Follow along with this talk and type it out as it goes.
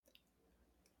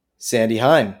Sandy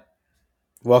Hein,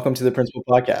 welcome to the Principal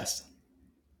Podcast.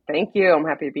 Thank you. I'm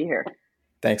happy to be here.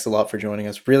 Thanks a lot for joining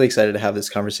us. Really excited to have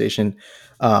this conversation.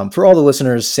 For all the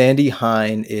listeners, Sandy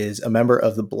Hein is a member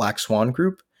of the Black Swan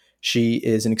Group. She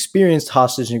is an experienced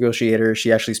hostage negotiator.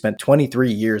 She actually spent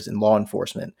 23 years in law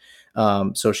enforcement.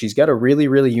 So she's got a really,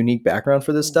 really unique background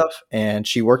for this stuff. And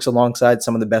she works alongside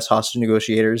some of the best hostage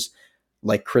negotiators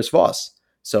like Chris Voss.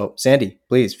 So, Sandy,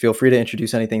 please feel free to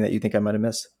introduce anything that you think I might have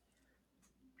missed.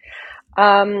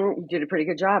 You did a pretty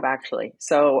good job, actually.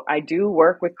 So I do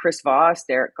work with Chris Voss,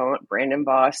 Derek Gaunt, Brandon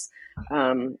Voss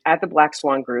at the Black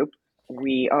Swan Group.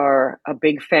 We are a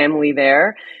big family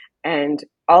there, and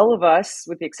all of us,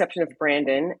 with the exception of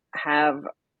Brandon, have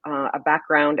a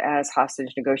background as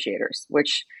hostage negotiators,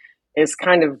 which is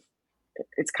kind of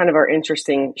our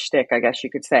interesting shtick, I guess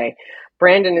you could say.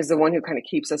 Brandon is the one who kind of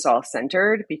keeps us all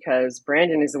centered because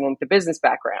Brandon is the one with the business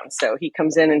background. So he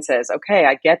comes in and says, okay,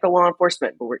 I get the law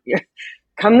enforcement, but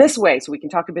come this way so we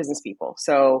can talk to business people.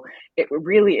 So it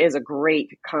really is a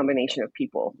great combination of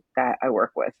people that I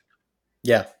work with.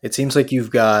 Yeah, it seems like you've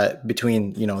got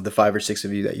between, the five or six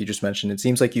of you that you just mentioned, it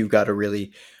seems like you've got a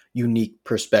really unique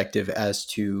perspective as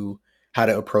to how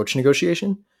to approach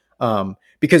negotiation.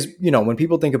 Because, when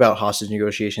people think about hostage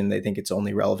negotiation, they think it's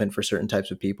only relevant for certain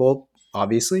types of people,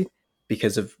 obviously,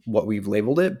 because of what we've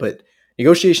labeled it. But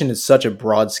negotiation is such a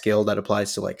broad skill that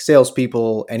applies to like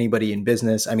salespeople, anybody in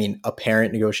business. I mean, a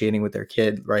parent negotiating with their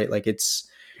kid, right? Like it's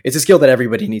a skill that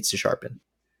everybody needs to sharpen.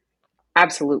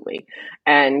 Absolutely.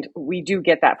 And we do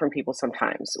get that from people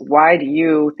sometimes. Why do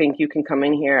you think you can come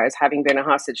in here as having been a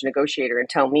hostage negotiator and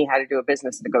tell me how to do a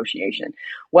business negotiation?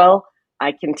 Well,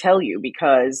 I can tell you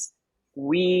because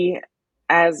we,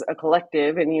 as a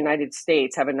collective in the United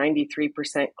States, have a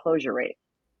 93% closure rate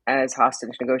as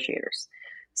hostage negotiators.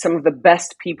 Some of the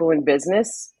best people in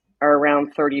business are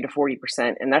around 30 to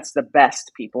 40%, and that's the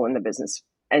best people in the business.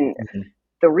 And Mhm.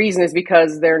 the reason is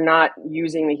because they're not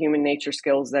using the human nature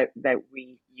skills that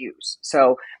we use.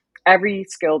 So every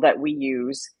skill that we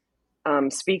use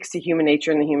speaks to human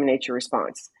nature and the human nature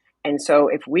response. And so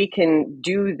if we can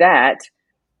do that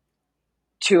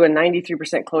to a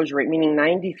 93% closure rate, meaning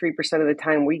 93% of the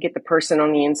time we get the person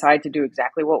on the inside to do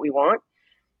exactly what we want.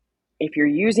 If you're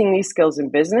using these skills in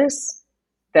business,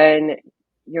 then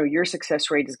your success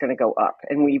rate is going to go up.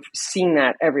 And we've seen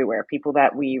that everywhere. People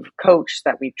that we've coached,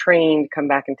 that we've trained, come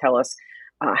back and tell us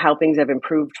how things have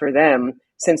improved for them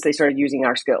since they started using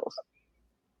our skills.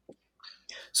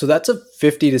 So that's a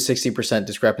 50 to 60%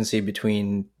 discrepancy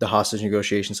between the hostage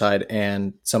negotiation side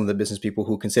and some of the business people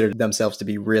who consider themselves to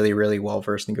be really, really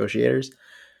well-versed negotiators.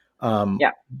 Um,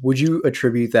 Yeah. would you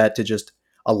attribute that to just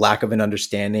a lack of an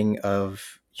understanding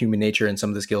of human nature and some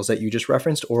of the skills that you just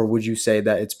referenced? Or would you say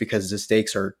that it's because the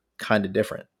stakes are kind of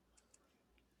different?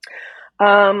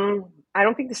 I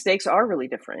don't think the stakes are really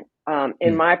different.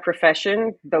 In Hmm. my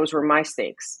profession, those were my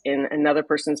stakes. In another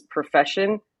person's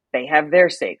profession, they have their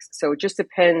stakes. So it just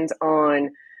depends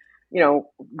on,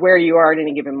 where you are at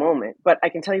any given moment. But I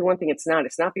can tell you one thing, it's not.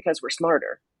 It's not because we're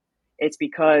smarter. It's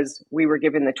because we were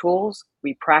given the tools,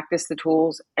 we practice the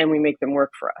tools, and we make them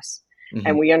work for us. Hmm.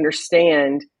 And we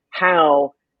understand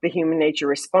how the human nature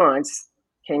response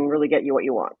can really get you what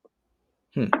you want.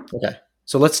 Okay.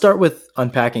 So let's start with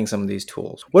unpacking some of these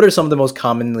tools. What are some of the most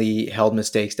commonly held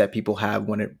mistakes that people have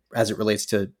as it relates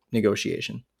to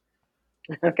negotiation?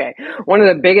 Okay. One of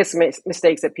the biggest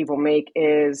mistakes that people make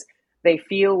is they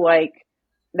feel like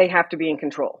they have to be in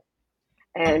control.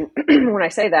 And when I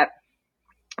say that,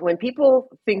 when people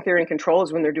think they're in control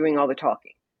is when they're doing all the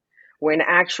talking. When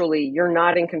actually you're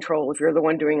not in control. If you're the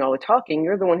one doing all the talking,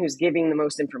 you're the one who's giving the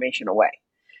most information away.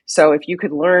 So if you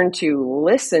could learn to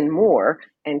listen more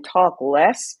and talk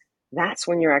less, that's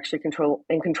when you're actually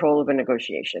in control of a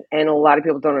negotiation. And a lot of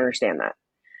people don't understand that.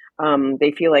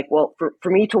 They feel like, well,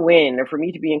 for me to win or for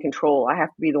me to be in control, I have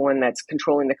to be the one that's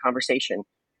controlling the conversation,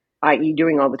 i.e.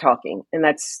 doing all the talking. And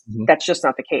Mhm. that's just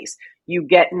not the case. You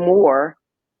get more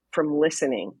from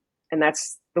listening. And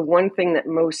that's the one thing that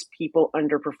most people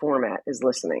underperform at is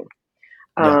listening.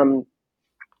 Yeah. Um,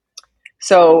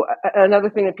 so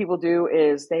another thing that people do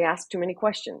is they ask too many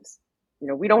questions.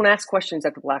 We don't ask questions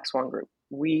at the Black Swan Group.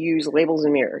 We use labels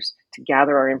and mirrors to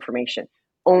gather our information.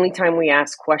 Only time we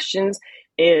ask questions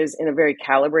is in a very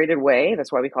calibrated way.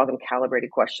 That's why we call them calibrated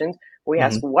questions. We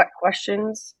ask Mhm. what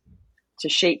questions to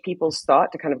shape people's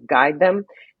thought, to kind of guide them.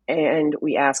 And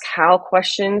we ask how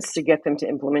questions to get them to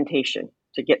implementation,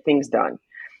 to get things done.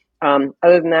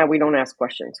 Other than that, we don't ask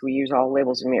questions. We use all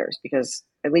labels and mirrors because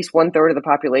at least 1/3 of the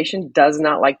population does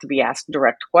not like to be asked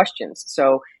direct questions.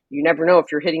 So you never know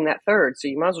if you're hitting that third. So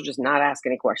you might as well just not ask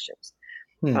any questions.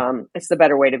 Hmm. It's the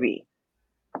better way to be.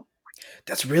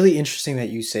 That's really interesting that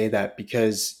you say that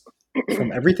because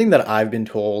from everything that I've been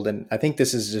told, and I think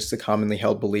this is just a commonly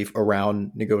held belief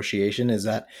around negotiation, is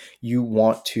that you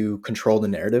want to control the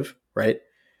narrative, right?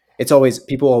 It's always,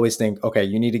 people always think, okay,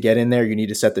 you need to get in there, you need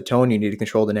to set the tone, you need to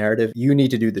control the narrative, you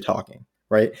need to do the talking,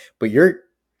 right? But you're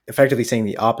effectively saying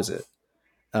the opposite,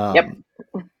 Yep.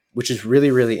 um, which is really,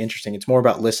 really interesting. It's more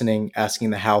about listening, asking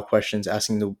the how questions,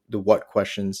 asking the what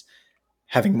questions,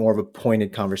 having more of a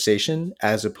pointed conversation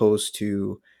as opposed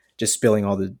to just spilling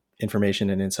all the information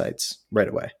and insights right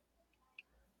away.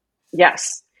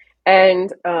 Yes.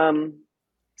 And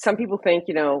some people think,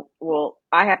 well,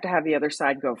 I have to have the other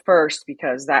side go first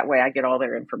because that way I get all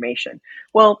their information.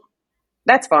 Well,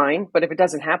 that's fine. But if it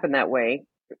doesn't happen that way,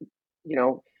 you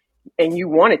know, and you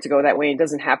want it to go that way and it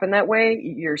doesn't happen that way,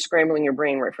 you're scrambling your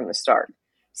brain right from the start.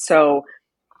 So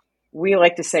we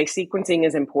like to say sequencing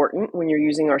is important when you're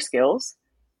using our skills.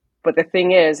 But the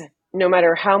thing is, no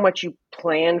matter how much you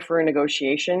plan for a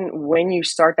negotiation, when you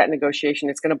start that negotiation,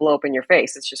 it's going to blow up in your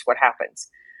face. It's just what happens.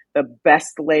 The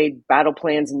best laid battle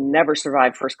plans never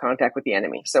survive first contact with the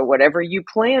enemy. So whatever you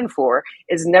plan for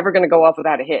is never going to go off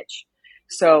without a hitch.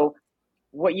 So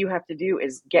what you have to do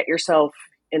is get yourself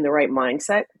in the right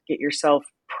mindset, get yourself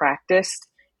practiced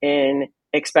in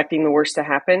expecting the worst to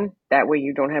happen. That way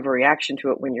you don't have a reaction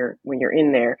to it when you're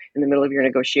in there in the middle of your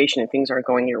negotiation and things aren't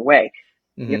going your way.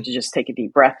 You have Mm-hmm. to just take a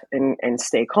deep breath and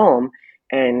stay calm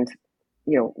and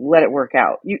let it work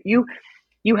out.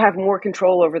 You have more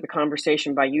control over the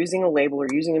conversation by using a label or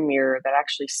using a mirror that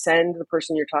actually send the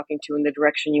person you're talking to in the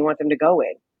direction you want them to go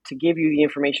in to give you the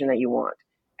information that you want.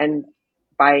 And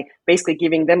by basically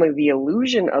giving them the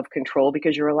illusion of control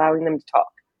because you're allowing them to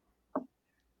talk.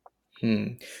 Hmm.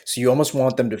 So you almost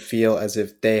want them to feel as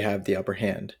if they have the upper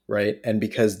hand, right? And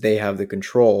because they have the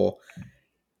control,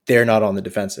 they're not on the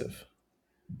defensive.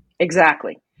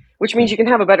 Exactly. Which means Hmm. you can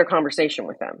have a better conversation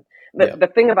with them. The, Yeah. the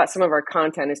thing about some of our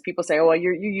content is people say, oh, well,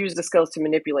 you use the skills to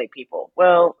manipulate people.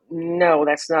 Well, no,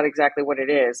 that's not exactly what it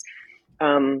is.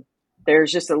 Um,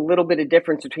 there's just a little bit of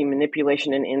difference between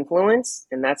manipulation and influence,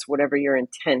 and that's whatever your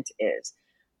intent is.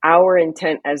 Our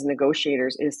intent as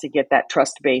negotiators is to get that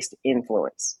trust-based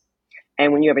influence.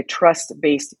 And when you have a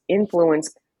trust-based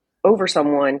influence over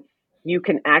someone, you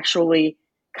can actually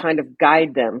kind of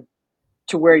guide them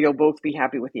to where you'll both be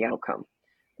happy with the outcome.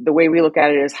 The way we look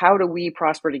at it is how do we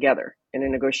prosper together in a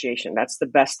negotiation? That's the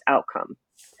best outcome.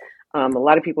 A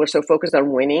lot of people are so focused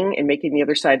on winning and making the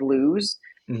other side lose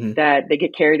Hmm. that they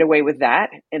get carried away with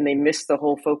that and they miss the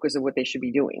whole focus of what they should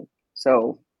be doing.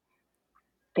 So,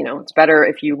 it's better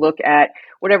if you look at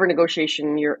whatever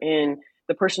negotiation you're in,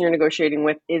 the person you're negotiating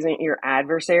with isn't your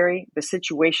adversary. The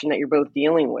situation that you're both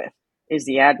dealing with is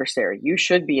the adversary. You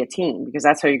should be a team because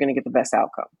that's how you're going to get the best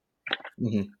outcome.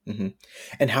 Hmm. Hmm.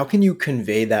 And how can you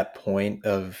convey that point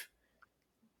of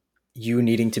you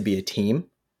needing to be a team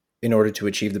in order to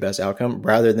achieve the best outcome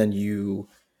rather than you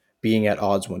being at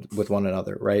odds with one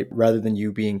another, right? Rather than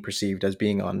you being perceived as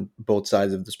being on both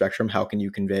sides of the spectrum, how can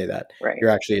you convey that Right. you're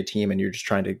actually a team and you're just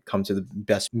trying to come to the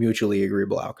best mutually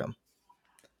agreeable outcome?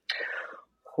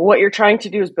 What you're trying to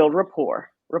do is build rapport.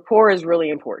 Rapport is really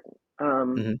important.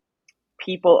 Hmm.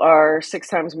 People are 6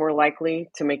 times more likely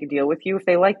to make a deal with you if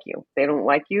they like you. If they don't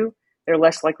like you, they're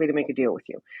less likely to make a deal with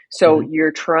you. So Hmm.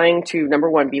 you're trying to, number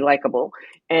one, be likable.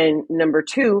 And number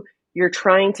two, you're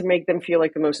trying to make them feel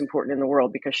like the most important in the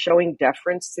world because showing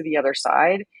deference to the other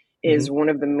side Hmm. is one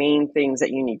of the main things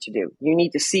that you need to do. You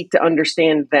need to seek to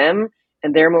understand them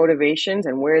and their motivations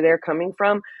and where they're coming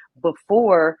from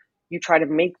before you try to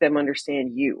make them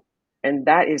understand you. And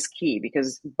that is key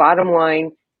because bottom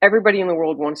line, everybody in the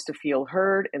world wants to feel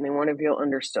heard and they want to feel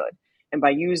understood. And by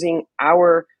using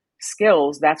our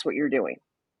skills, that's what you're doing.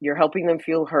 You're helping them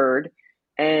feel heard.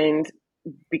 And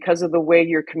because of the way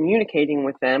you're communicating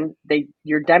with them,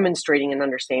 you're demonstrating an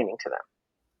understanding to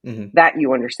them Hmm. that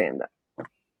you understand them.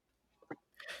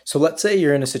 So let's say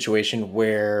you're in a situation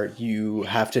where you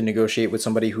have to negotiate with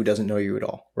somebody who doesn't know you at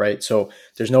all, right? So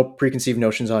there's no preconceived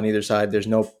notions on either side. There's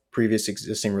no previous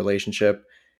existing relationship.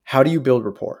 How do you build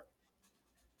rapport?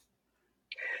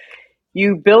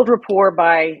 You build rapport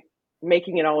by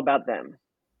making it all about them.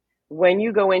 When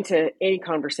you go into any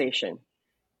conversation,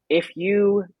 if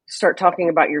you start talking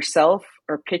about yourself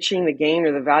or pitching the gain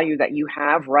or the value that you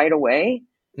have right away,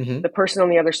 Hmm. the person on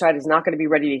the other side is not going to be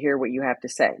ready to hear what you have to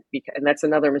say. And that's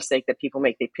another mistake that people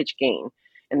make. They pitch gain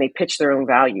and they pitch their own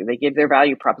value. They give their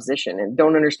value proposition and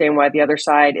don't understand why the other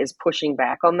side is pushing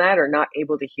back on that or not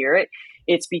able to hear it.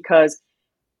 It's because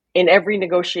in every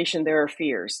negotiation, there are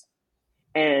fears.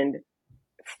 And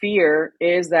fear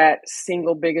is that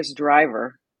single biggest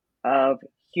driver of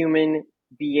human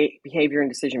behavior and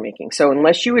decision making. So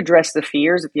unless you address the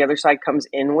fears that the other side comes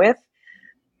in with,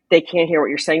 they can't hear what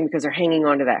you're saying because they're hanging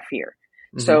on to that fear.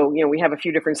 Hmm. So, we have a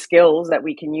few different skills that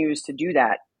we can use to do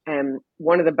that. And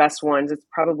one of the best ones, it's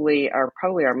probably our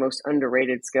most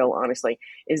underrated skill, honestly,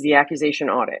 is the accusation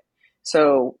audit.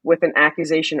 So with an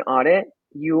accusation audit,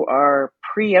 you are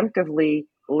preemptively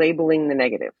labeling the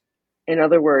negative. In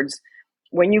other words,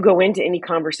 when you go into any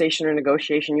conversation or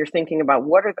negotiation, you're thinking about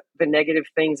what are the negative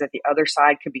things that the other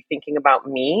side could be thinking about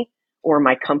me or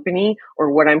my company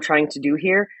or what I'm trying to do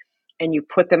here, and you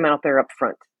put them out there up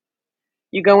front.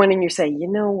 You go in and you say, you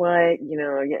know what,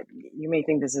 you may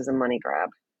think this is a money grab.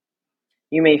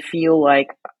 You may feel like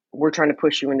we're trying to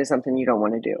push you into something you don't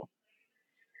want to do.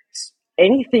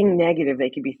 Anything negative they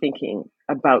could be thinking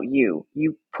about you,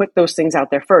 you put those things out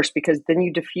there first, because then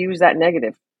you diffuse that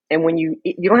negative. And when you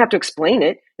don't have to explain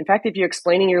it. In fact, if you're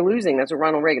explaining, you're losing. That's what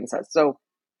Ronald Reagan says. So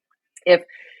if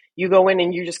you go in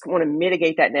and you just want to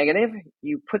mitigate that negative,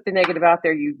 you put the negative out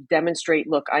there, you demonstrate,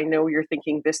 look, I know you're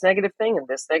thinking this negative thing and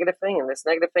this negative thing and this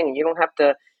negative thing, and you don't have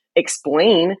to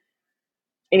explain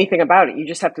anything about it. You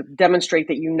just have to demonstrate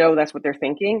that that's what they're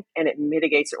thinking, and it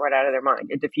mitigates it right out of their mind.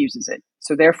 It diffuses it.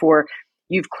 So therefore,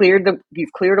 you've cleared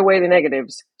away the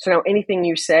negatives. So now anything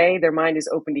you say, their mind is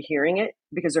open to hearing it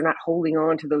because they're not holding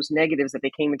on to those negatives that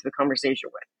they came into the conversation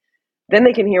with. Then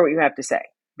they can hear what you have to say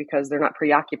because they're not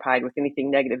preoccupied with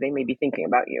anything negative they may be thinking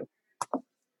about you.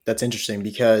 That's interesting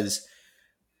because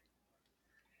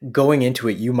going into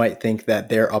it, you might think that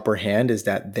their upper hand is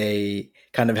that they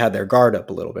kind of had their guard up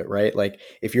a little bit, right? Like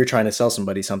if you're trying to sell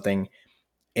somebody something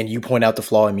and you point out the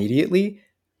flaw immediately,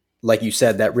 like you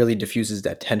said, that really diffuses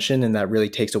that tension and that really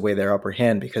takes away their upper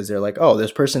hand because they're like, oh,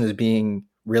 this person is being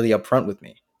really upfront with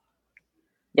me.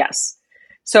 Yes.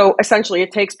 So essentially,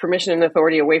 it takes permission and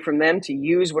authority away from them to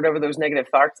use whatever those negative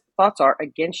thoughts are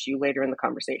against you later in the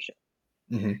conversation.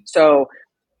 Hmm. So,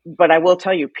 but I will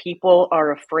tell you, people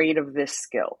are afraid of this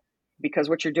skill because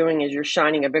what you're doing is you're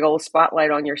shining a big old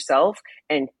spotlight on yourself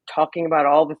and talking about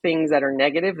all the things that are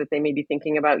negative that they may be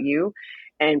thinking about you.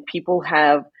 And people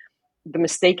have the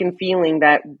mistaken feeling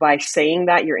that by saying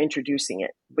that you're introducing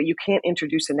it, but you can't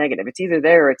introduce a negative. It's either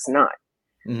there or it's not.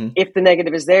 Hmm. If the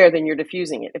negative is there, then you're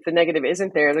diffusing it. If the negative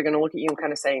isn't there, they're going to look at you and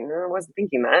kind of say, no, I wasn't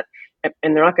thinking that.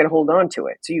 And they're not going to hold on to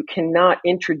it. So you cannot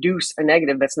introduce a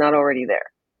negative that's not already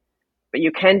there, but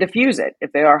you can diffuse it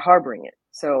if they are harboring it.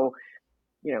 So,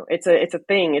 it's a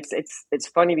thing. It's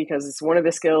funny because it's one of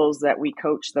the skills that we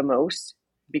coach the most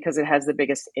because it has the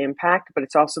biggest impact, but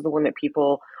it's also the one that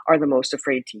people are the most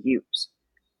afraid to use.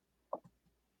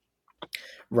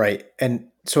 Right. And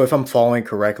so if I'm following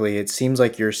correctly, it seems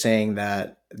like you're saying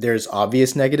that there's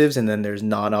obvious negatives and then there's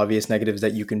non-obvious negatives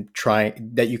that you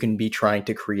can be trying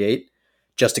to create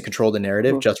just to control the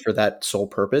narrative, Mhm. just for that sole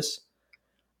purpose.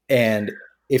 And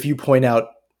if you point out,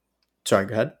 sorry,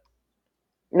 go ahead.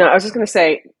 No, I was just going to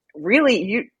say,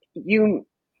 really,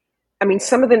 I mean,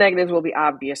 some of the negatives will be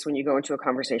obvious when you go into a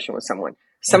conversation with someone.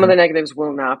 Some of Hmm. the negatives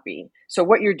will not be. So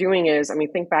what you're doing is, I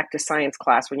mean, think back to science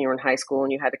class when you were in high school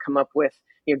and you had to come up with,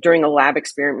 during a lab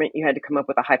experiment, you had to come up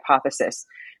with a hypothesis.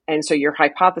 And so your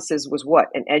hypothesis was what?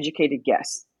 An educated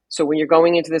guess. So when you're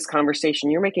going into this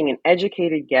conversation, you're making an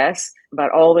educated guess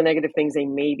about all the negative things they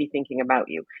may be thinking about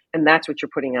you. And that's what you're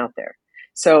putting out there.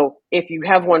 So if you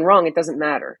have one wrong, it doesn't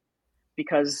matter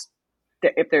because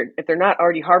if they're not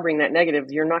already harboring that negative,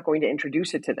 you're not going to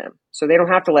introduce it to them. So they don't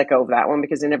have to let go of that one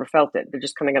because they never felt it. They're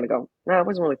just kind of going to go, no, I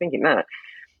wasn't really thinking that.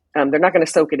 They're not going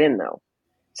to soak it in though.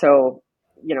 So,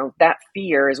 that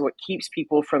fear is what keeps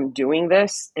people from doing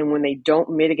this. And when they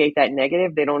don't mitigate that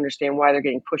negative, they don't understand why they're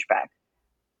getting pushback.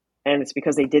 And it's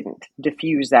because they didn't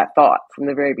diffuse that thought from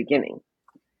the very beginning.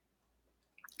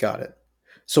 Got it.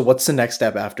 So what's the next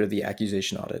step after the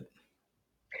accusation audit?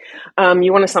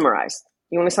 You want to summarize.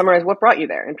 You want to summarize what brought you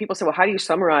there. And people say, well, how do you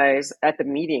summarize at the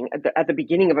meeting, at the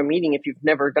beginning of a meeting if you've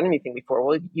never done anything before?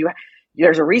 Well,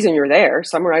 there's a reason you're there.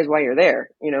 Summarize why you're there.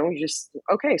 You just,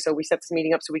 okay, so we set this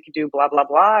meeting up so we could do blah, blah,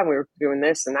 blah. And we were doing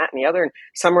this and that and the other, and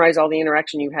summarize all the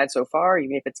interaction you've had so far,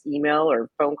 even if it's email or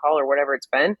phone call or whatever it's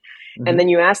been. And Hmm. then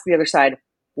you ask the other side,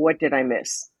 what did I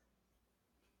miss?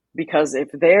 Because if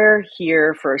they're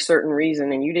here for a certain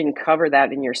reason and you didn't cover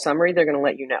that in your summary, they're going to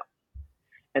let you know.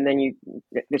 And then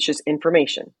it's just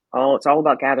information. It's all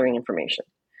about gathering information.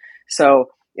 So,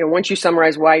 once you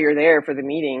summarize why you're there for the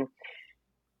meeting,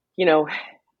 you know,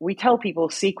 we tell people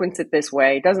sequence it this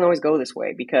way. It doesn't always go this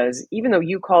way because even though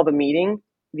you call the meeting,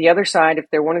 the other side, if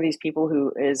they're one of these people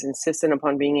who is insistent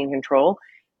upon being in control,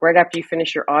 right after you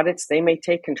finish your audits, they may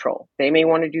take control. They may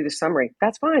want to do the summary.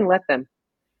 That's fine. Let them.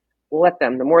 Let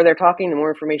them. The more they're talking, the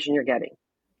more information you're getting.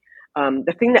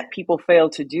 The thing that people fail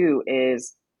to do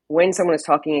is when someone is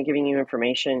talking and giving you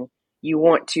information, you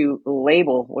want to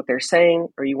label what they're saying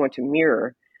or you want to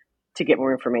mirror to get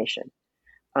more information.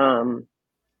 Um,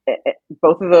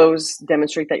 Both of those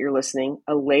demonstrate that you're listening.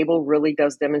 A label really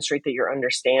does demonstrate that you're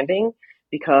understanding,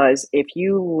 because if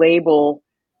you label,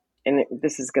 and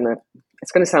it's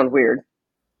gonna sound weird.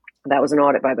 That was an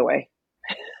audit, by the way.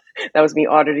 That was me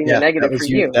auditing the Yeah, that negative for was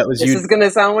you. you. That was This you is gonna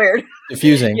sound weird.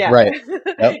 diffusing, Yeah. right?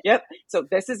 Yep. Yep. So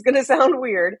this is gonna sound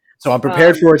weird. So I'm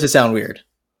prepared Um, for it to sound weird.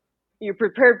 you're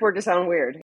prepared for it to sound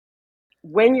weird.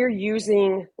 When you're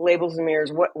using labels and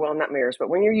mirrors, well, not mirrors, but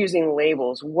when you're using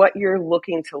labels, what you're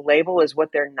looking to label is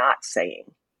what they're not saying.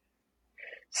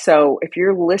 So if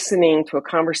you're listening to a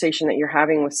conversation that you're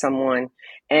having with someone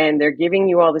and they're giving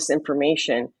you all this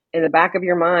information, in the back of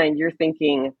your mind, you're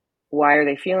thinking, why are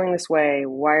they feeling this way?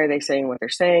 Why are they saying what they're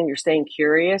saying? You're staying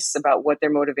curious about what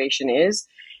their motivation is.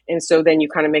 And so then you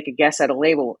kind of make a guess at a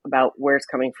label about where it's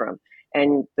coming from.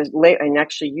 And and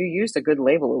actually you used a good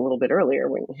label a little bit earlier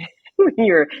when, when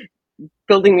you're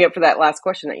building me up for that last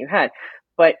question that you had.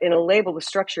 But in a label, the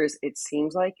structure is it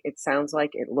seems like, it sounds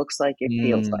like, it looks like, it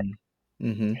feels like. Mm.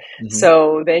 Mm-hmm. Mm-hmm.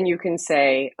 So then you can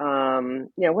say,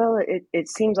 well, it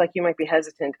seems like you might be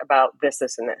hesitant about this,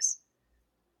 this, and this.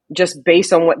 Just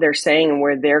based on what they're saying and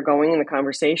where they're going in the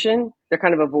conversation, they're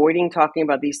kind of avoiding talking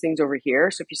about these things over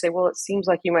here. So if you say, well, it seems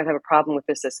like you might have a problem with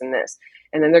this, this, and this,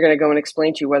 and then they're going to go and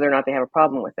explain to you whether or not they have a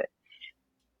problem with it.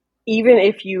 Even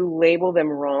if you label them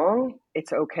wrong,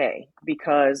 it's okay,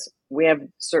 because we have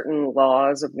certain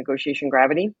laws of negotiation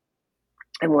gravity.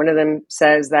 And one of them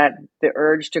says that the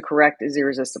urge to correct is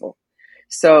irresistible.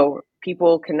 So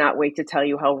people cannot wait to tell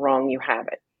you how wrong you have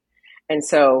it. And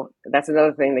so that's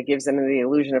another thing that gives them the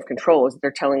illusion of control, is that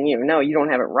they're telling you, no, you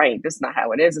don't have it right. This is not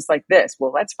how it is. It's like this.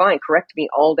 Well, that's fine. Correct me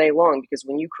all day long, because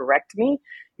when you correct me,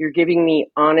 you're giving me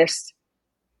honest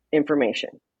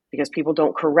information, because people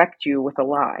don't correct you with a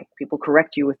lie. People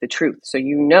correct you with the truth. So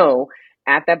you know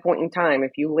at that point in time,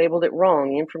 if you labeled it wrong,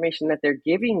 the information that they're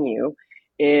giving you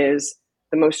is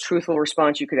the most truthful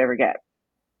response you could ever get.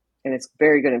 And it's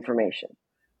very good information.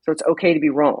 So it's okay to be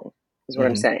wrong, is what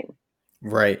I'm Mm-hmm. saying.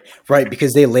 Right, right,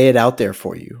 because they lay it out there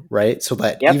for you, right? So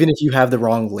that Yep. even if you have the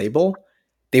wrong label,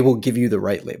 they will give you the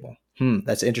right label.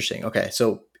 That's interesting. Okay,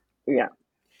 so Yeah.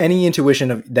 any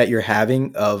intuition that you're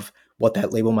having of what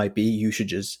that label might be, you should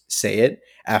just say it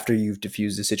after you've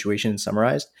diffused the situation and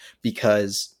summarized,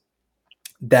 because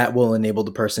that will enable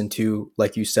the person to,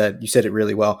 like you said it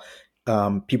really well.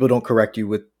 People don't correct you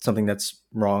with something that's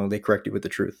wrong; they correct you with the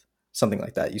truth, something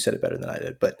like that. You said it better than I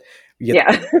did, but you get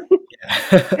Yeah.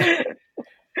 the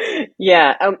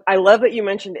Yeah. I love that you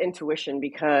mentioned intuition,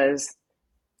 because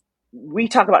we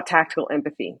talk about tactical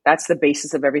empathy. That's the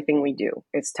basis of everything we do.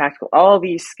 It's tactical. All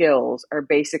these skills are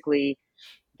basically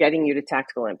getting you to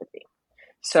tactical empathy.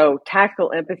 So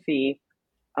tactical empathy,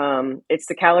 it's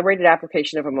the calibrated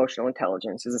application of emotional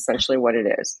intelligence, is essentially what it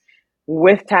is.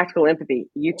 With tactical empathy,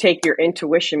 you take your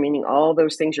intuition, meaning all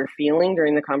those things you're feeling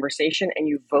during the conversation, and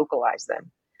you vocalize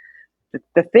them.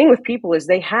 The thing with people is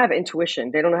they have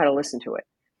intuition. They don't know how to listen to it.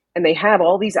 And they have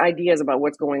all these ideas about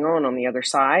what's going on the other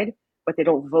side, but they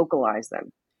don't vocalize them.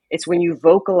 It's when you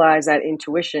vocalize that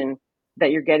intuition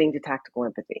that you're getting to tactical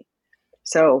empathy.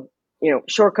 So,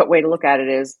 shortcut way to look at it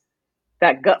is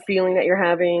that gut feeling that you're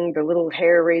having, the little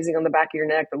hair raising on the back of your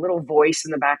neck, the little voice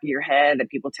in the back of your head that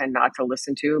people tend not to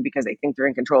listen to because they think they're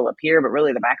in control up here, but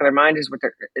really the back of their mind is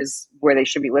where they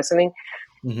should be listening.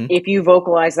 mm-hmm. If you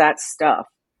vocalize that stuff,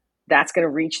 that's going to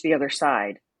reach the other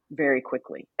side very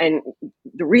quickly. And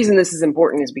the reason this is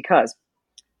important is because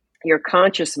your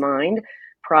conscious mind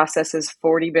processes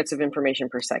 40 bits of information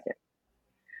per second.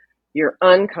 Your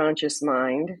unconscious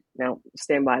mind, now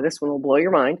stand by, this one will blow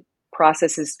your mind,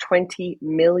 processes 20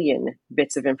 million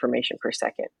bits of information per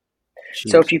second.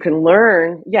 So Jeez. if you can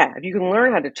learn,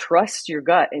 how to trust your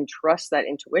gut and trust that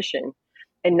intuition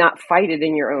and not fight it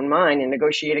in your own mind and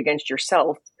negotiate against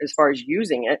yourself as far as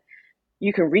using it,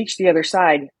 you can reach the other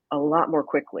side a lot more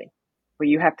quickly. But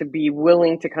you have to be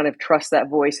willing to kind of trust that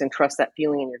voice and trust that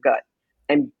feeling in your gut,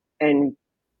 and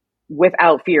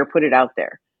without fear, put it out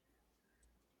there.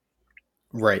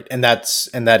 Right. And that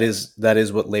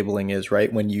is what labeling is,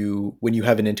 right? When you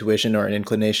have an intuition or an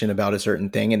inclination about a certain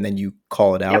thing and then you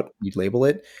call it Yep. out, you label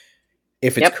it.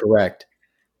 If it's Yep. correct,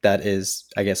 that is,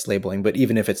 I guess, labeling. But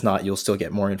even if it's not, you'll still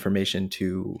get more information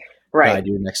to Right. guide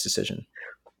your next decision.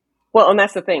 Well, and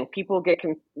that's the thing. People get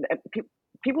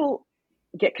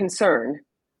concerned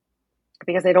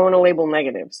because they don't want to label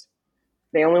negatives.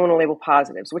 They only want to label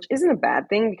positives, which isn't a bad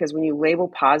thing, because when you label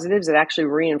positives, it actually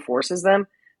reinforces them.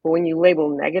 But when you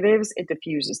label negatives, it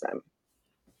diffuses them.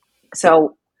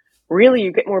 So Really,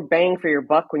 you get more bang for your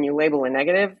buck when you label a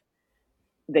negative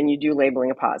than you do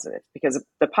labeling a positive. Because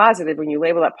the positive, when you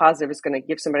label that positive, it's going to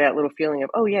give somebody that little feeling of,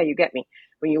 oh yeah, you get me.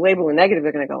 When you label a negative,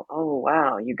 they're going to go, oh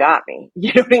wow, you got me.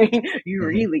 You know what I mean? You Hmm.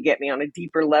 really get me on a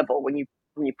deeper level when you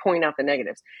point out the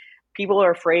negatives. People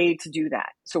are afraid to do that.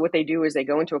 So what they do is they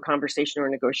go into a conversation or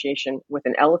a negotiation with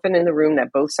an elephant in the room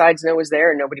that both sides know is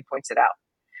there and nobody points it out.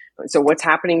 So what's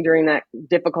happening during that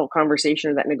difficult conversation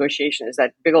or that negotiation is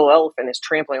that big old elephant is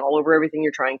trampling all over everything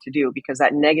you're trying to do because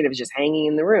that negative is just hanging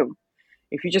in the room.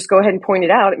 If you just go ahead and point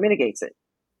it out, it mitigates it.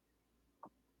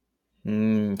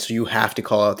 So you have to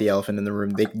call out the elephant in the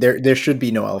room. There should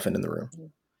be no elephant in the room.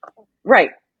 Right.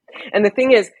 And the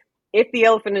thing is, if the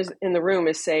elephant is in the room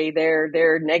is say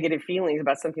their negative feelings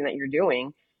about something that you're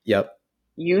doing, Yep.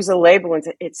 use a label and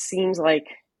say, it seems like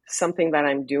something that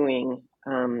I'm doing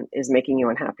is making you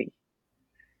unhappy.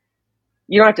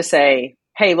 You don't have to say,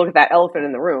 hey, look at that elephant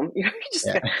in the room. You just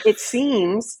Yeah. it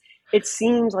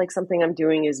seems like something I'm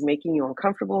doing is making you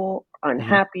uncomfortable, Hmm.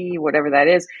 unhappy, whatever that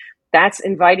is. That's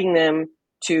inviting them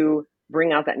to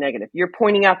bring out that negative. You're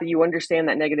pointing out that you understand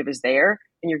that negative is there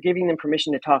and you're giving them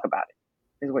permission to talk about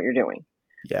it, is what you're doing.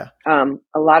 Yeah.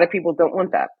 A lot of people don't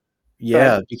want that. Go ahead.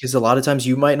 Yeah, because a lot of times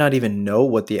you might not even know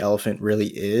what the elephant really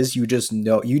is. You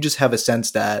just have a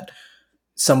sense that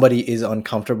somebody is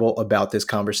uncomfortable about this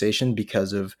conversation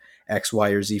because of X, Y,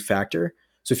 or Z factor.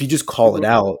 So if you just call it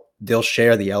Mm-hmm. out, they'll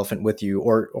share the elephant with you,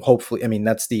 or hopefully, I mean,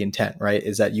 that's the intent, right?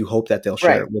 Is that you hope that they'll share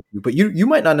Right. it with you, but you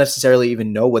might not necessarily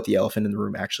even know what the elephant in the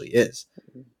room actually is.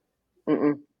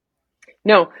 Mm-mm.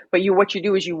 No, but what you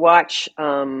do is you watch.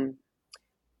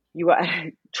 You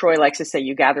Troy likes to say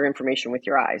you gather information with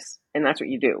your eyes, and that's what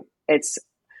you do. It's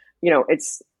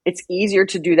it's easier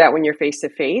to do that when you're face to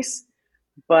face,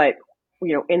 but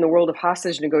in the world of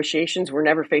hostage negotiations, we're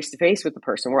never face to face with the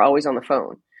person. We're always on the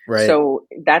phone. Right. So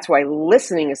that's why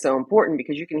listening is so important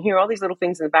because you can hear all these little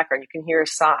things in the background. You can hear a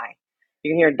sigh,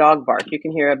 you can hear a dog bark, you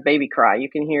can hear a baby cry, you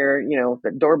can hear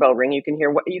the doorbell ring, you can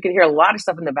hear a lot of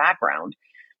stuff in the background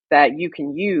that you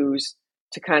can use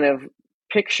to kind of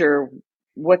picture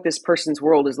what this person's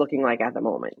world is looking like at the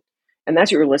moment. And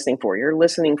that's what you're listening for. You're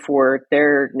listening for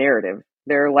their narrative,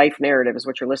 their life narrative is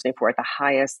what you're listening for at the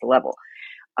highest level.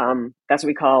 That's what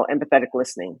we call empathetic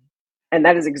listening. And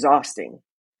that is exhausting.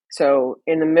 So,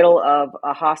 in the middle of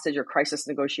a hostage or crisis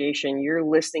negotiation, you're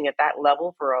listening at that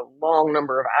level for a long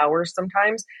number of hours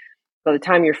sometimes. By the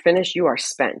time you're finished, you are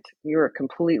spent. You are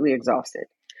completely exhausted.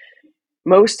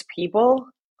 Most people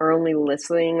are only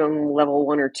listening on level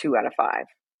 1 or 2 out of 5.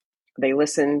 They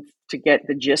listen to get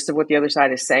the gist of what the other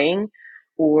side is saying,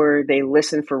 or they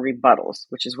listen for rebuttals,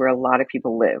 which is where a lot of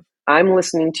people live. I'm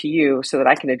listening to you so that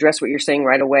I can address what you're saying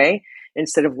right away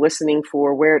instead of listening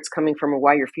for where it's coming from or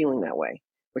why you're feeling that way,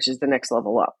 which is the next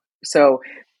level up. So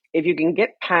if you can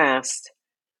get past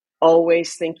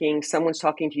always thinking someone's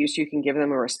talking to you so you can give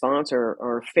them a response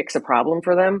or fix a problem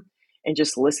for them and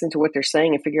just listen to what they're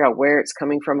saying and figure out where it's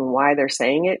coming from and why they're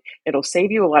saying it, it'll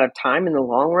save you a lot of time in the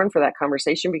long run for that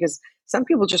conversation because some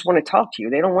people just want to talk to you.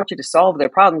 They don't want you to solve their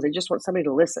problems. They just want somebody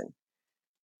to listen.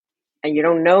 And you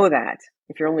don't know that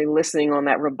if you're only listening on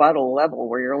that rebuttal level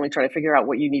where you're only trying to figure out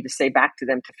what you need to say back to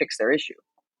them to fix their issue.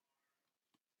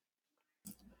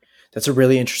 That's a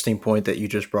really interesting point that you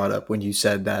just brought up when you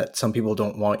said that some people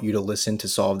don't want you to listen to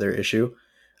solve their issue.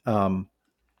 Um,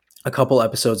 a couple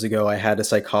episodes ago, I had a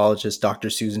psychologist, Dr.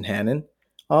 Susan Hannon,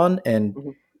 on, and Mm-hmm.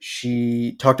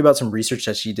 she talked about some research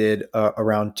that she did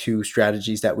around 2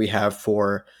 strategies that we have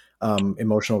for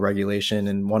emotional regulation.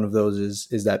 And one of those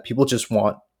is that people just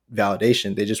want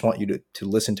validation. They just want you to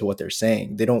listen to what they're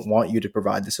saying. They don't want you to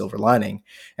provide the silver lining.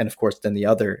 And of course, then the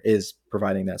other is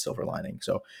providing that silver lining.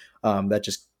 So that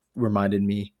just reminded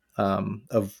me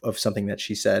of something that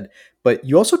she said. But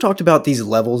you also talked about these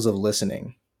levels of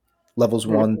listening, levels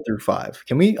Mm-hmm. 1 through 5.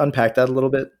 Can we unpack that a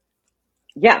little bit?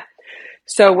 Yeah.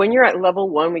 So when you're at level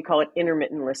 1, we call it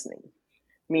intermittent listening,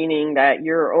 meaning that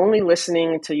you're only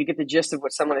listening until you get the gist of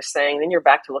what someone is saying. Then you're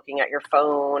back to looking at your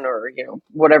phone or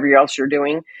whatever else you're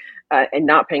doing, and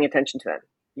not paying attention to them.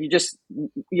 You just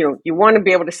you want to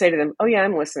be able to say to them, "Oh yeah,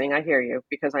 I'm listening. I hear you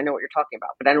because I know what you're talking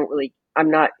about." But I don't really. I'm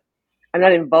not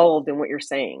involved in what you're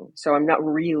saying, so I'm not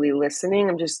really listening.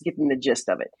 I'm just getting the gist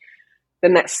of it.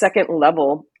 Then that second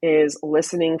level is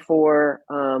listening for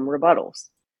rebuttals.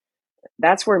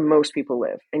 That's where most people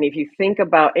live. And if you think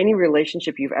about any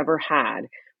relationship you've ever had,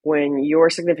 when your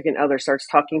significant other starts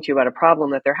talking to you about a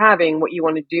problem that they're having, what you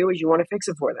want to do is you want to fix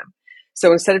it for them.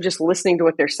 So instead of just listening to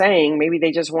what they're saying, maybe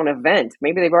they just want to vent.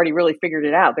 Maybe they've already really figured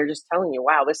it out. They're just telling you,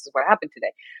 wow, this is what happened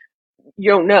today.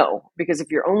 You don't know because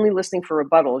if you're only listening for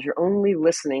rebuttals, you're only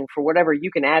listening for whatever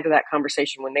you can add to that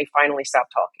conversation when they finally stop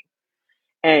talking.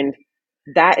 And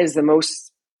that is the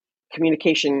most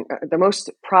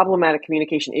problematic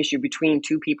communication issue between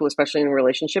two people, especially in a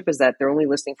relationship, is that they're only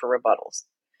listening for rebuttals.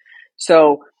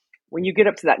 So when you get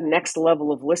up to that next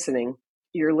level of listening,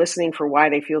 you're listening for why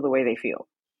they feel the way they feel.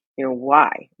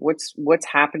 Why? What's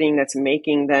happening that's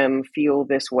making them feel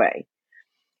this way?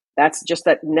 That's just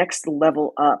that next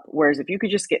level up. Whereas if you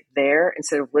could just get there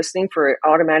instead of listening for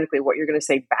automatically what you're going to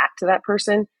say back to that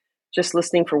person, just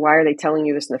listening for why are they telling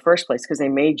you this in the first place? Because they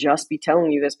may just be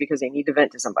telling you this because they need to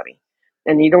vent to somebody.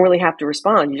 And you don't really have to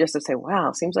respond. You just have to say,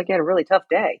 wow, seems like you had a really tough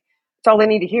day. That's all they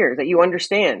need to hear, is that you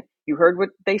understand. You heard what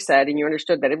they said and you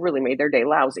understood that it really made their day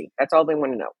lousy. That's all they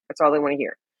want to know. That's all they want to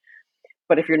hear.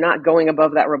 But if you're not going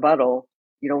above that rebuttal,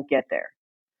 you don't get there.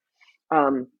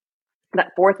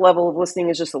 That fourth level of listening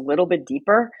is just a little bit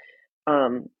deeper.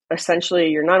 Essentially,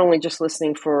 you're not only just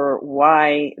listening for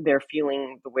why they're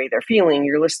feeling the way they're feeling,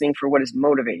 you're listening for what is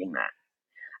motivating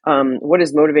that. What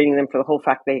is motivating them for the whole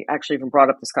fact they actually even brought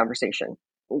up this conversation.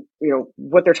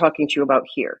 What they're talking to you about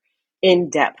here, in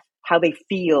depth, how they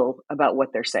feel about what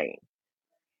they're saying,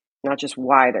 not just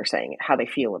why they're saying it, how they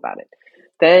feel about it.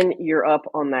 Then you're up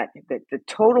on the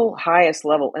total highest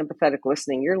level empathetic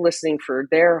listening. You're listening for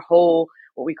their whole,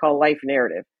 what we call life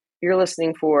narrative. You're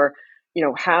listening for,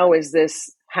 how is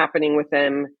this happening with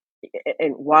them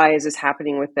and why is this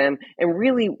happening with them? And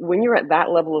really, when you're at that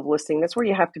level of listening, that's where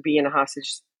you have to be in a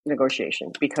hostage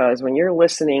negotiation, because when you're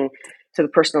listening to the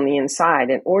person on the inside,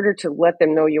 in order to let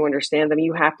them know you understand them,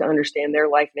 you have to understand their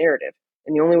life narrative.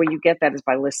 And the only way you get that is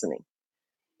by listening.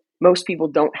 Most people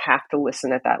don't have to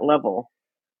listen at that level.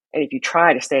 And if you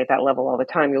try to stay at that level all the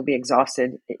time, you'll be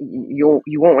exhausted. You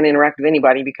won't want to interact with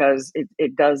anybody because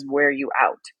it does wear you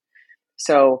out.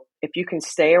 So if you can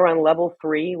stay around level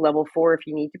 3, level 4, if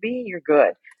you need to be, you're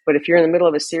good. But if you're in the middle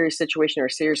of a serious situation or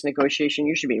a serious negotiation,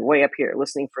 you should be way up here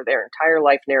listening for their entire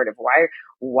life narrative.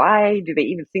 Why do they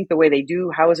even think the way they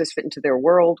do? How does this fit into their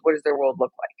world? What does their world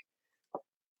look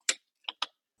like?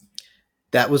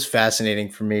 That was fascinating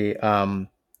for me.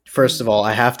 First of all,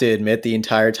 I have to admit, the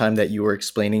entire time that you were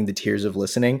explaining the tiers of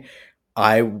listening,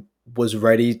 I was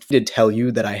ready to tell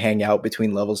you that I hang out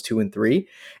between levels 2 and 3.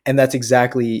 And that's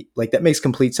exactly, like, that makes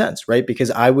complete sense, right?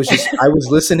 Because I was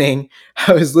listening,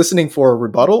 I was listening for a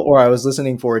rebuttal, or I was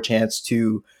listening for a chance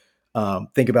to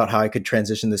think about how I could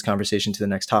transition this conversation to the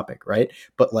next topic, right?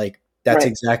 But like, that's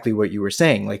Right, exactly what you were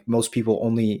saying. Like, most people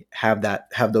only have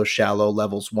those shallow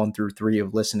levels 1 through 3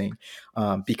 of listening,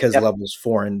 because yep, levels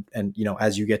 4 and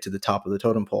as you get to the top of the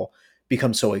totem pole,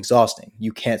 become so exhausting.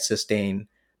 You can't sustain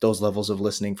those levels of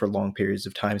listening for long periods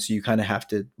of time. So you kind of have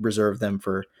to reserve them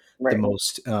for the right.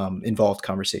 most involved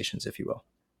conversations, if you will.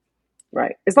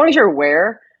 Right. As long as you're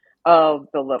aware of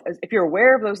if you're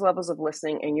aware of those levels of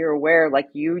listening, and you're aware, like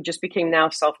you just became now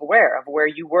self-aware of where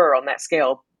you were on that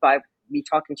scale by me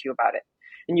talking to you about it.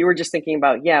 And you were just thinking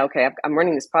about, yeah, okay, I'm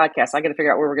running this podcast. I got to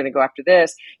figure out where we're going to go after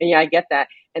this. And yeah, I get that.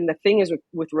 And the thing is,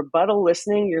 with rebuttal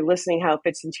listening, you're listening how it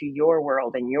fits into your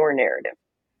world and your narrative.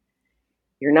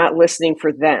 You're not listening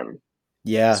for them.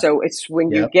 Yeah. So it's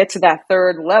when you Yep. get to that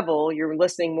third level, you're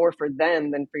listening more for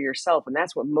them than for yourself. And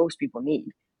that's what most people need.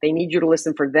 They need you to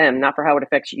listen for them, not for how it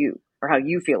affects you or how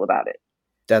you feel about it.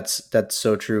 That's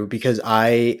so true, because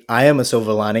I am a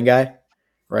silver lining guy,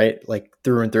 right? Like,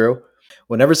 through and through.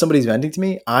 Whenever somebody's venting to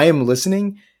me, I am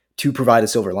listening to provide a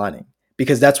silver lining,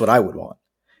 because that's what I would want.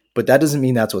 But that doesn't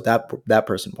mean that's what that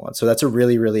person wants. So that's a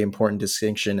really, really important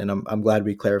distinction, and I'm glad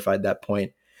we clarified that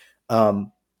point.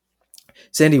 Um,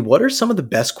 Sandy, what are some of the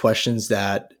best questions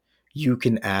that you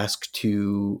can ask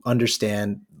to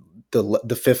understand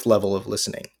the fifth level of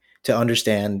listening, to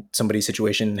understand somebody's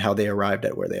situation and how they arrived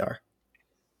at where they are?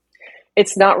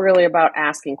 It's not really about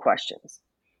asking questions.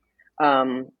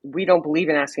 We don't believe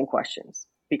in asking questions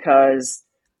because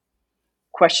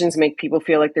questions make people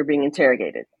feel like they're being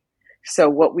interrogated. So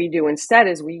what we do instead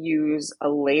is we use a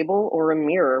label or a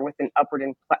mirror with an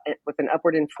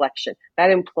upward inflection.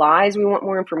 That implies we want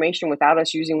more information without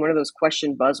us using one of those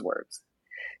question buzzwords.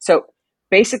 So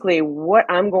basically, what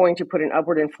I'm going to put an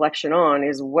upward inflection on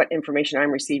is what information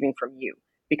I'm receiving from you,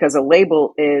 because a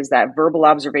label is that verbal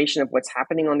observation of what's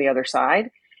happening on the other side.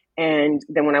 And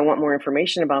then when I want more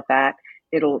information about that,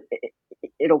 it'll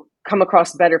it'll come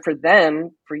across better for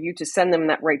them, for you to send them in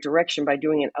that right direction by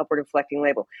doing an upward inflecting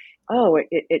label. Oh,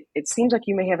 it seems like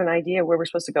you may have an idea where we're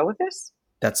supposed to go with this.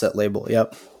 That's that label.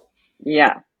 Yep.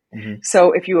 Yeah. Hmm.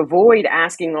 So if you avoid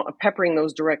peppering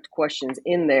those direct questions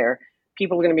in there,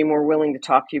 people are going to be more willing to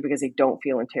talk to you because they don't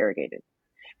feel interrogated.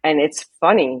 And it's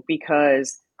funny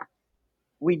because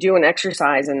we do an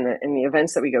exercise in the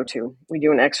events that we go to. We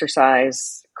do an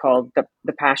exercise called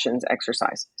the passions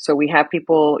exercise. So we have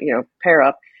people, pair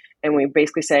up, And we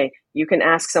basically say, you can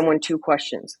ask someone two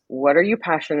questions. What are you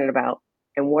passionate about?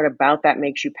 And what about that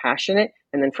makes you passionate?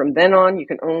 And then from then on, you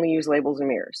can only use labels and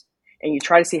mirrors. And you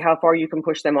try to see how far you can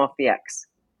push them off the X.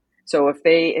 So if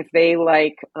they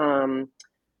like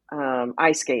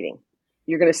ice skating,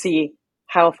 you're going to see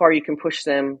how far you can push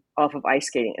them off of ice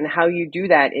skating. And how you do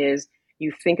that is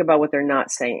you think about what they're not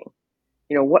saying.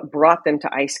 What brought them to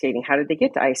ice skating? How did they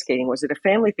get to ice skating? Was it a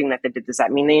family thing that they did? Does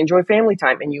that mean they enjoy family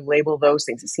time? And you label those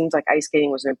things. It seems like ice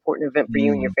skating was an important event for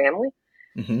you and your family.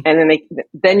 Mm-hmm. And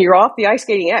then you're off the ice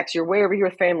skating X. You're way over here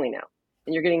with family now.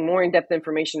 And you're getting more in-depth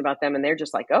information about them. And they're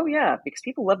just like, oh, yeah, because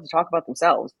people love to talk about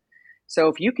themselves. So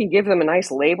if you can give them a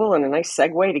nice label and a nice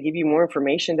segue to give you more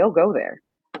information, they'll go there.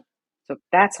 So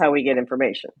that's how we get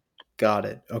information. Got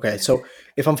it. Okay. So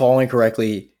if I'm following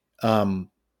correctly,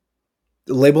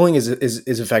 labeling is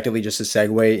effectively just a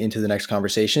segue into the next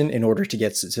conversation in order to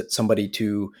get somebody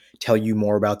to tell you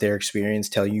more about their experience,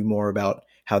 tell you more about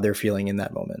how they're feeling in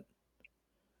that moment.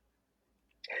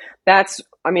 That's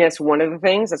one of the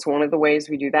things. That's one of the ways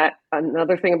we do that.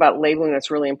 Another thing about labeling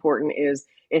that's really important is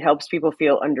it helps people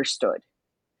feel understood.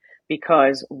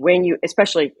 Because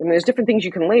especially, there's different things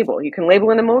you can label. You can label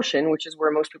an emotion, which is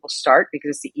where most people start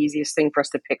because it's the easiest thing for us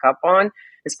to pick up on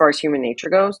as far as human nature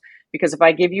goes. Because if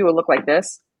I give you a look like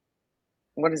this,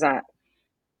 what is that?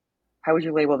 How would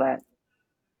you label that?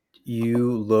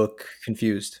 You look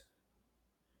confused.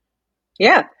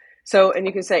 Yeah. So, and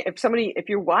you can say, if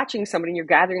you're watching somebody and you're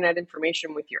gathering that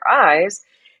information with your eyes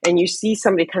and you see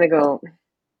somebody kind of go,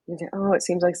 oh, it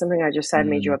seems like something I just said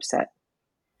made you upset.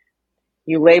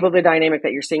 You label the dynamic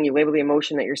that you're seeing. You label the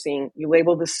emotion that you're seeing. You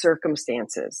label the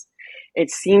circumstances.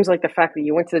 It seems like the fact that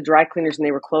you went to the dry cleaners and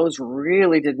they were closed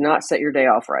really did not set your day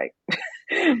off right.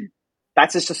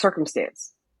 That's just a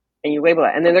circumstance. And you label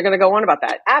it. And then they're going to go on about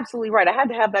that. Absolutely right. I had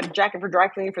to have that jacket for dry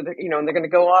cleaning and they're going to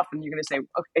go off and you're going to say,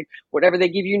 okay, whatever they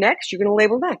give you next, you're going to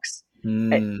label next.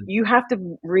 You have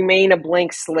to remain a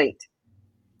blank slate,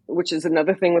 which is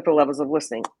another thing with the levels of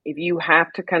listening. If you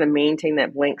have to kind of maintain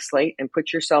that blank slate and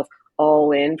put yourself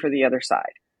all in for the other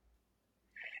side.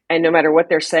 And no matter what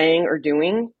they're saying or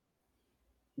doing,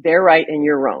 they're right and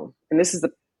you're wrong. And this is the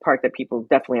part that people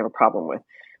definitely have a problem with.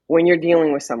 When you're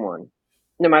dealing with someone,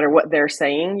 no matter what they're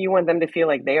saying, you want them to feel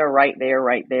like they are right, they are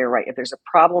right, they are right. If there's a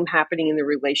problem happening in the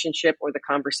relationship or the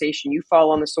conversation, you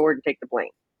fall on the sword and take the blame.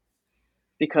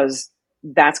 Because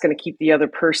that's going to keep the other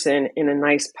person in a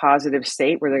nice positive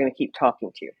state where they're going to keep talking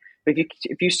to you. But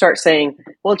if you start saying,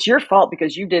 well, it's your fault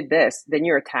because you did this, then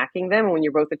you're attacking them. And when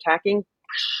you're both attacking,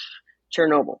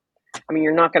 Chernobyl.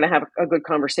 You're not going to have a good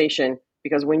conversation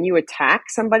because when you attack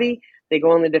somebody, they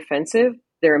go on the defensive,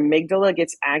 their amygdala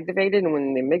gets activated. And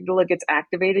when the amygdala gets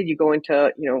activated, you go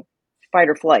into, fight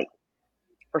or flight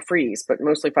or freeze, but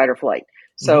mostly fight or flight.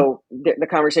 So the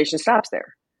conversation stops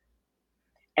there.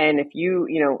 And if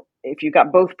you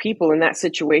got both people in that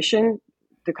situation,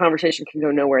 the conversation can go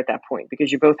nowhere at that point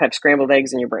because you both have scrambled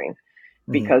eggs in your brain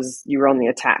because you're on the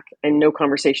attack and no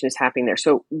conversation is happening there.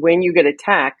 So when you get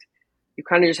attacked, you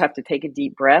kind of just have to take a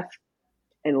deep breath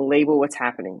and label what's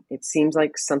happening. It seems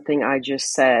like something I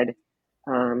just said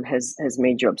has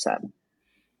made you upset.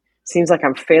 Seems like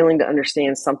I'm failing to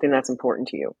understand something that's important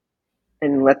to you,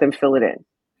 and let them fill it in.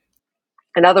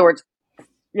 In other words,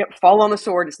 fall on the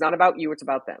sword. It's not about you. It's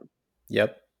about them.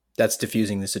 Yep. That's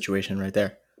diffusing the situation right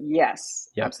there. Yes,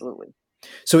 yep. Absolutely.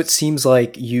 So it seems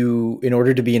like you, in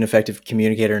order to be an effective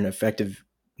communicator, an effective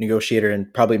negotiator,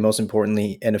 and probably most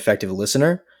importantly, an effective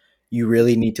listener, you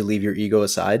really need to leave your ego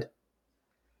aside.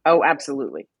 Oh,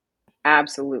 absolutely.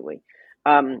 Absolutely.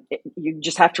 You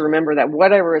just have to remember that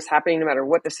whatever is happening, no matter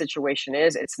what the situation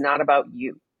is, it's not about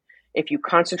you. If you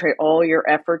concentrate all your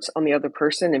efforts on the other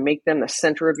person and make them the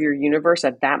center of your universe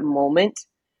at that moment,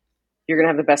 you're going to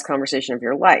have the best conversation of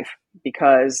your life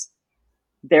because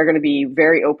they're going to be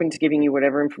very open to giving you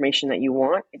whatever information that you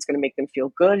want. It's going to make them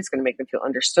feel good. It's going to make them feel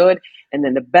understood. And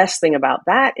then the best thing about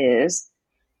that is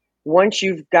once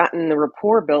you've gotten the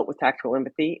rapport built with tactical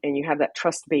empathy and you have that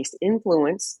trust-based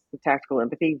influence with tactical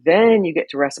empathy, then you get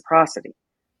to reciprocity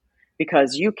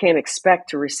because you can't expect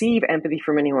to receive empathy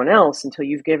from anyone else until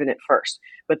you've given it first.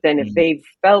 But then if they've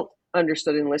felt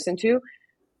understood and listened to,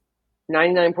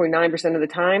 99.9% of the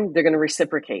time, they're going to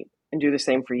reciprocate and do the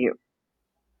same for you.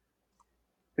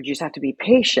 But you just have to be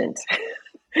patient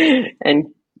and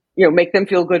make them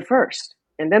feel good first.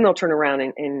 And then they'll turn around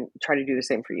and try to do the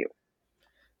same for you.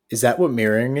 Is that what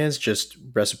mirroring is? Just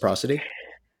reciprocity?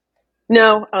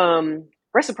 No,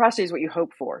 reciprocity is what you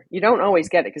hope for. You don't always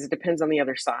get it because it depends on the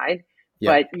other side.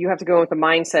 Yeah. But you have to go with the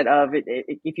mindset of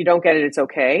if you don't get it, it's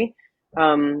okay.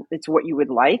 It's what you would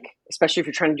like, especially if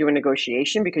you're trying to do a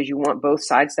negotiation, because you want both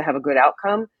sides to have a good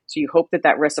outcome. So you hope that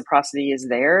that reciprocity is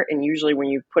there. And usually when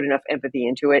you put enough empathy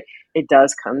into it, it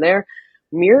does come there.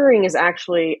 Mirroring is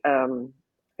actually,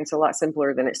 it's a lot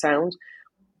simpler than it sounds.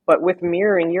 But with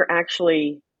mirroring, you're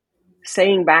actually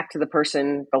saying back to the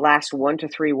person the last 1 to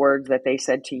 3 words that they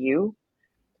said to you,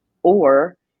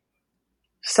 or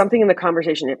something in the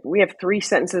conversation. If we have 3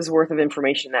 sentences worth of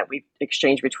information that we've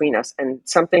exchanged between us, and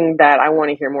something that I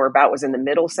want to hear more about was in the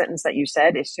middle sentence that you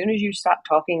said, as soon as you stop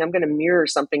talking, I'm going to mirror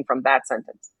something from that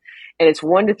sentence. And it's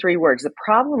 1 to 3 words. The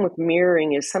problem with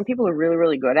mirroring is some people are really,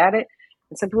 really good at it.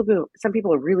 And some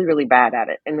people are really, really bad at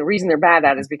it. And the reason they're bad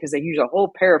at it is because they use a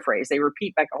whole paraphrase. They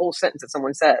repeat back a whole sentence that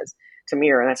someone says to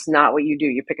mirror. And that's not what you do.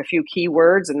 You pick a few key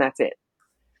words and that's it.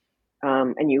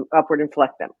 And you upward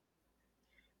inflect them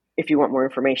if you want more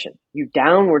information. You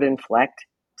downward inflect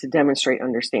to demonstrate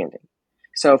understanding.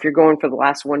 So if you're going for the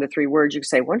last 1 to 3 words, you can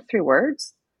say 1 to 3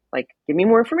 words, like, give me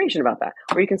more information about that.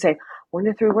 Or you can say 1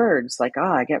 to 3 words, like,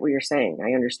 I get what you're saying.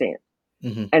 I understand.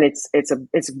 Mm-hmm. And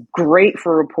it's great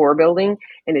for rapport building,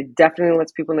 and it definitely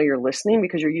lets people know you're listening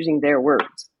because you're using their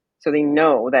words. So they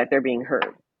know that they're being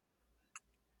heard.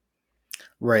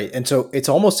 Right. And so it's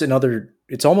almost another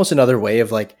way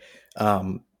of like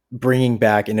bringing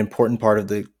back an important part of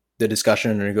the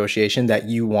discussion or negotiation that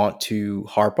you want to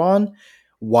harp on Yep.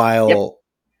 while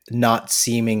not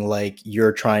seeming like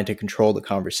you're trying to control the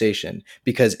conversation.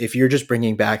 Because if you're just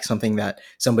bringing back something that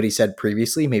somebody said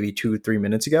previously, maybe 2 or 3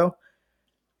 minutes ago,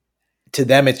 to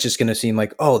them, it's just going to seem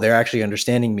like, oh, they're actually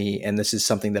understanding me. And this is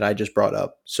something that I just brought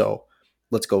up. So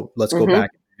let's go Mm-hmm.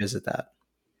 back and revisit that.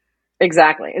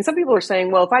 Exactly. And some people are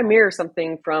saying, well, if I mirror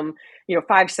something from,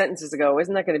 5 sentences ago,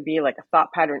 isn't that going to be like a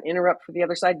thought pattern interrupt for the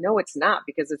other side? No, it's not,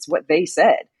 because it's what they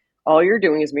said. All you're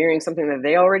doing is mirroring something that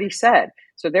they already said.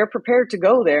 So they're prepared to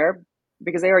go there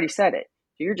because they already said it.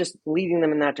 So you're just leading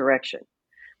them in that direction.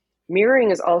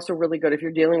 Mirroring is also really good if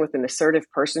you're dealing with an assertive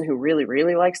person who really,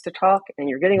 really likes to talk and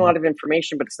you're getting a Mhm. lot of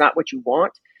information, but it's not what you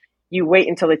want. You wait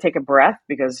until they take a breath,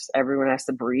 because everyone has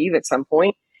to breathe at some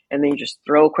point, and then you just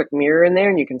throw a quick mirror in there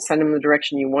and you can send them the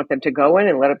direction you want them to go in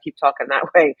and let them keep talking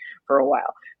that way for a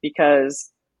while. Because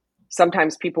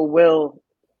sometimes people will,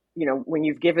 when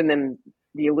you've given them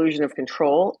the illusion of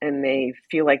control and they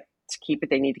feel like to keep it,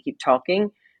 they need to keep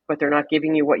talking, but they're not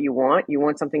giving you what you want. You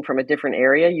want something from a different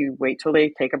area. You wait till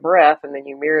they take a breath and then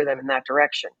you mirror them in that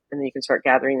direction. And then you can start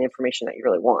gathering the information that you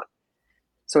really want.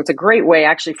 So it's a great way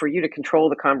actually for you to control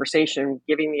the conversation,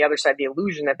 giving the other side the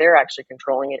illusion that they're actually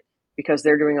controlling it because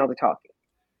they're doing all the talking.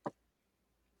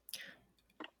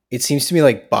 It seems to me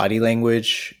like body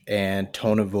language and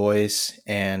tone of voice,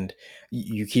 and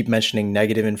you keep mentioning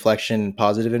negative inflection and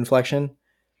positive inflection.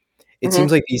 It seems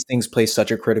Mm-hmm. like these things play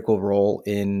such a critical role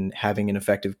in having an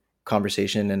effective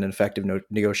conversation and an effective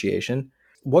negotiation.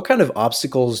 What kind of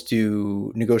obstacles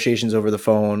do negotiations over the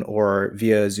phone or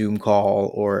via a Zoom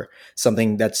call or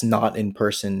something that's not in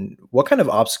person? What kind of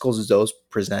obstacles does those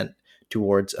present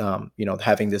towards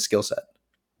having this skill set?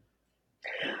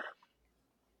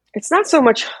 It's not so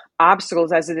much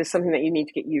obstacles as it is something that you need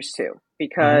to get used to. Hmm.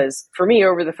 Because for me,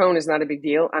 over the phone is not a big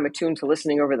deal. I'm attuned to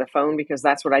listening over the phone because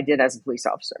that's what I did as a police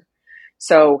officer.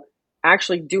 So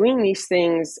actually doing these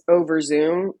things over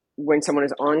Zoom when someone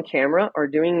is on camera, or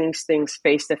doing these things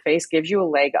face to face, gives you a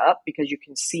leg up because you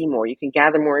can see more. You can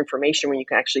gather more information when you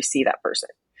can actually see that person.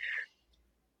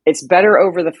 It's better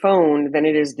over the phone than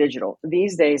it is digital.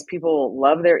 These days, people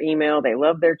love their email, they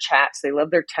love their chats, they love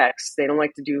their texts. They don't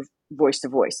like to do voice to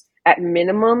voice. At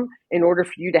minimum, in order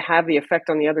for you to have the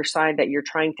effect on the other side that you're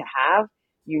trying to have,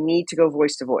 you need to go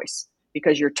voice to voice,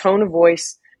 because your tone of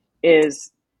voice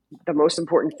is the most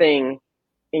important thing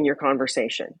in your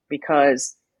conversation.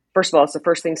 Because, first of all, it's the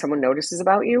first thing someone notices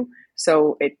about you.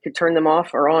 So it could turn them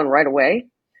off or on right away.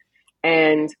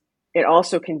 And it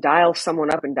also can dial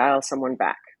someone up and dial someone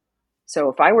back. So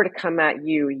if I were to come at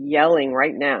you yelling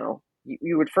right now,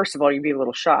 you would, first of all, you'd be a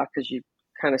little shocked because you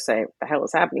kind of say, what the hell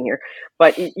is happening here?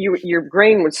 But your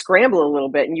brain would scramble a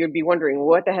little bit and you'd be wondering,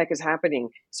 what the heck is happening?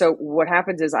 So what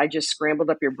happens is I just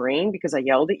scrambled up your brain because I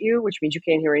yelled at you, which means you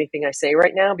can't hear anything I say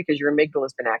right now because your amygdala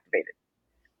has been activated.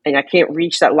 And I can't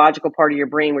reach that logical part of your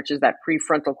brain, which is that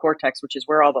prefrontal cortex, which is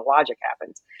where all the logic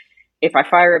happens. If I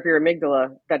fire up your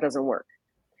amygdala, that doesn't work.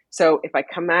 So if I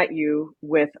come at you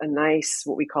with a nice,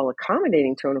 what we call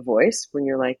accommodating tone of voice, when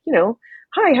you're like,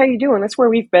 hi, how you doing? That's where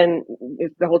we've been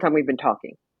the whole time we've been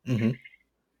talking. Hmm.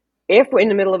 If in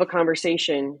the middle of a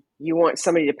conversation, you want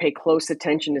somebody to pay close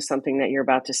attention to something that you're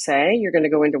about to say, you're going to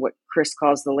go into what Chris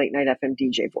calls the late night FM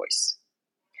DJ voice.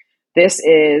 This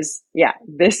is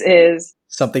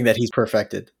Something that he's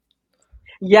perfected.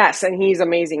 Yes, and he's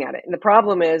amazing at it. And the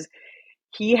problem is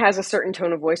he has a certain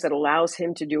tone of voice that allows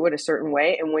him to do it a certain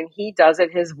way. And when he does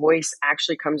it, his voice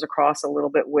actually comes across a little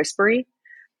bit whispery.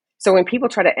 So when people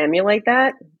try to emulate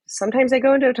that, sometimes they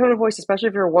go into a tone of voice, especially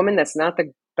if you're a woman, that's not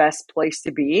the best place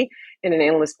to be in an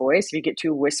analyst voice. If you get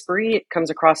too whispery, it comes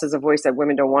across as a voice that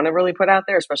women don't want to really put out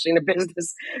there, especially in a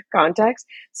business context.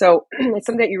 So it's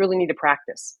something that you really need to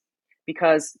practice,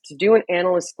 because to do an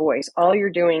analyst voice, all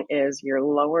you're doing is you're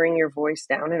lowering your voice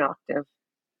down an octave,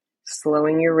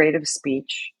 slowing your rate of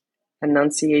speech,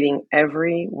 enunciating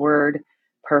every word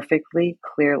perfectly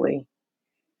clearly,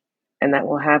 and that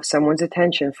will have someone's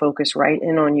attention focus right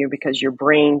in on you because your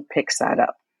brain picks that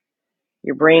up.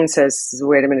 Your brain says,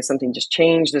 wait a minute, something just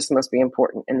changed. This must be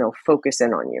important. And they'll focus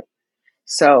in on you.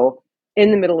 So in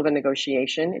the middle of a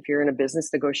negotiation, if you're in a business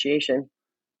negotiation,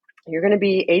 you're going to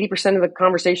be 80% of the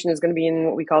conversation is going to be in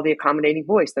what we call the accommodating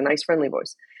voice, the nice, friendly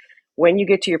voice. When you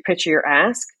get to your pitch or your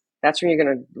ask, that's when you're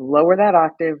going to lower that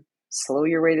octave, slow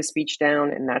your rate of speech down,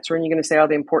 and that's when you're going to say all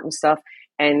the important stuff.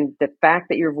 And the fact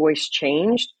that your voice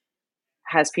changed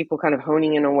has people kind of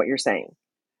honing in on what you're saying,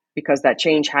 because that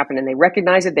change happened and they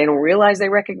recognize it. They don't realize they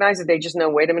recognize it. They just know,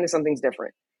 wait a minute, something's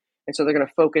different. And so they're going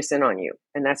to focus in on you.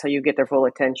 And that's how you get their full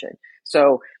attention.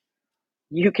 So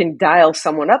you can dial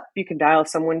someone up, you can dial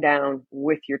someone down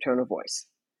with your tone of voice.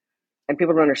 And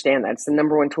people don't understand that. It's the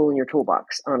number one tool in your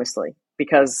toolbox, honestly,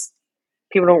 because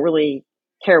people don't really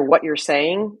care what you're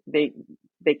saying. They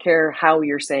care how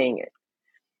you're saying it.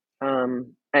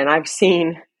 And I've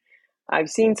seen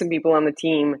some people on the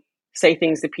team say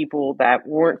things to people that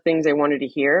weren't things they wanted to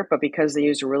hear, but because they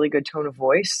used a really good tone of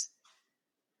voice,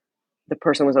 the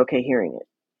person was okay hearing it.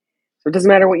 So it doesn't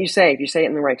matter what you say if you say it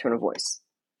in the right tone of voice.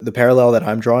 The parallel that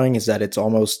I'm drawing is that it's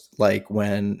almost like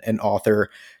when an author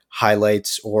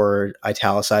highlights or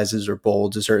italicizes or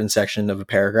bolds a certain section of a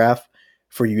paragraph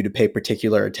for you to pay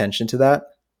particular attention to that.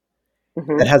 That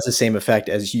Mm-hmm. has the same effect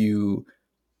as you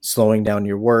slowing down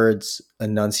your words,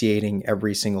 enunciating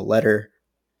every single letter.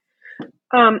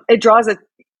 It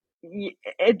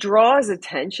draws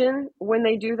attention when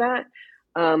they do that.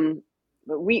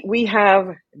 We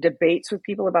have debates with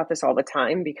people about this all the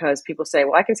time, because people say,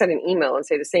 well, I can send an email and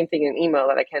say the same thing in an email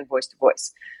that I can voice to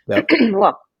voice. Yep.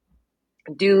 Well,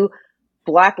 do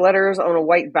black letters on a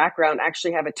white background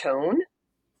actually have a tone?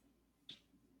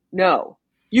 No.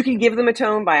 You can give them a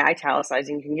tone by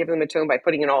italicizing. You can give them a tone by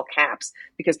putting in all caps,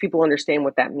 because people understand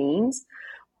what that means.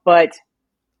 But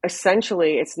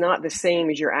essentially, it's not the same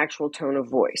as your actual tone of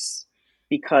voice.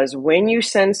 Because when you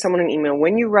send someone an email,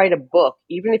 when you write a book,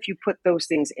 even if you put those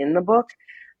things in the book,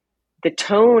 the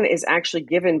tone is actually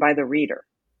given by the reader.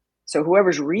 So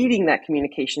whoever's reading that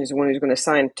communication is the one who's going to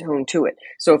assign tone to it.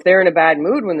 So if they're in a bad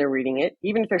mood when they're reading it,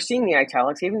 even if they're seeing the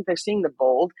italics, even if they're seeing the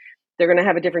bold, they're going to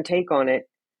have a different take on it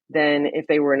than if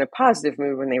they were in a positive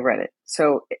mood when they read it.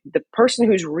 So the person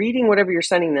who's reading whatever you're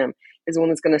sending them is the one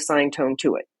that's going to assign tone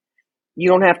to it. You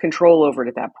don't have control over it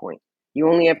at that point. You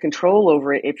only have control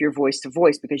over it if you're voice to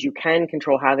voice, because you can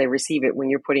control how they receive it when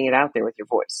you're putting it out there with your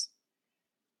voice.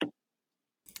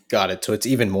 Got it. So it's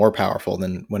even more powerful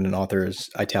than when an author is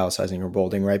italicizing or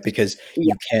bolding, right? Because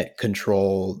Yeah, you can't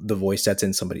control the voice that's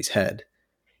in somebody's head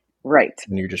right.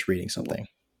 when you're just reading something.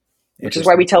 Which is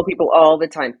why we Interesting. tell people all the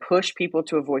time, push people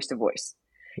to a voice to voice.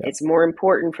 Yep. It's more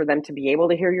important for them to be able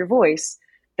to hear your voice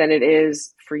than it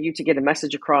is for you to get a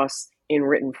message across in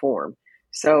written form.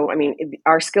 So, I mean,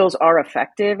 our skills are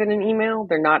effective in an email.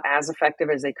 They're not as effective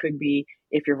as they could be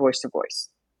if you're voice to voice.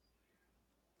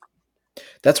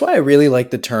 That's why I really like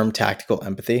the term tactical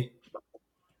empathy,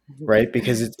 right?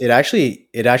 Because it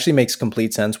actually makes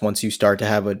complete sense once you start to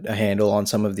have a handle on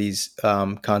some of these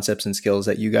concepts and skills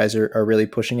that you guys are really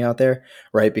pushing out there,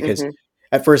 right? Because Mm-hmm.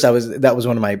 at first that was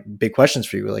one of my big questions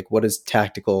for you, like what is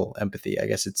tactical empathy? I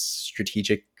guess it's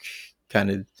strategic kind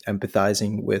of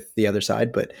empathizing with the other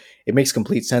side, but it makes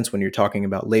complete sense when you're talking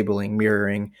about labeling,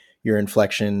 mirroring, your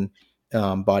inflection,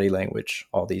 body language,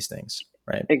 all these things,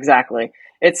 right? Exactly.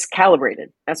 It's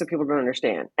calibrated. That's what people don't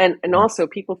understand. And also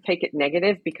people take it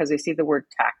negative because they see the word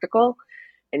tactical.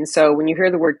 And so when you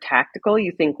hear the word tactical,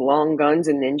 you think long guns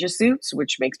and ninja suits,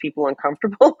 which makes people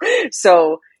uncomfortable.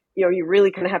 So, you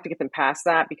really kind of have to get them past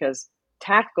that, because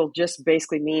tactical just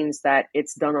basically means that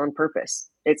it's done on purpose.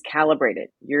 It's calibrated.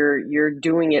 You're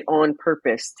doing it on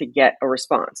purpose to get a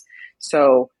response.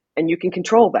 So, and you can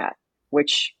control that,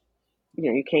 which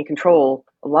you can't control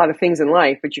a lot of things in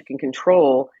life, but you can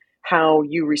control how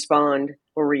you respond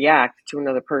or react to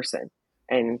another person.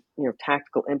 And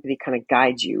tactical empathy kind of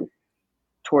guides you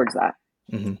towards that.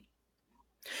 Mm-hmm.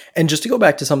 And just to go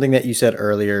back to something that you said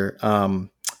earlier,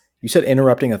 you said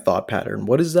interrupting a thought pattern.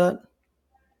 What is that?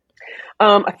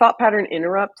 A thought pattern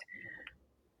interrupt.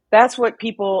 That's what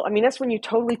people, I mean, that's when you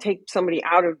totally take somebody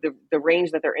out of the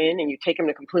range that they're in and you take them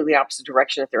in a completely opposite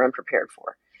direction that they're unprepared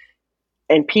for.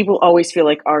 And people always feel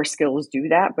like our skills do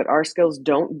that, but our skills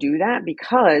don't do that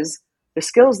because the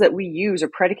skills that we use are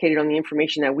predicated on the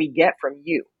information that we get from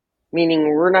you, meaning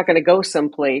we're not going to go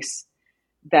someplace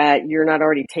that you're not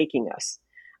already taking us.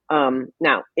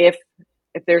 Now, if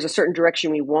there's a certain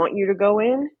direction we want you to go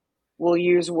in, we'll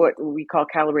use what we call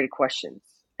calibrated questions.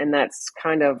 And that's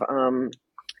kind of,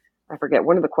 I forget,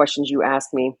 one of the questions you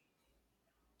asked me,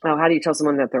 oh, how do you tell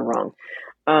someone that they're wrong?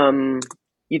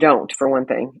 You don't, for one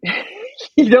thing.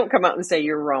 You don't come out and say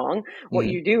you're wrong. What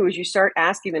Mm. you do is you start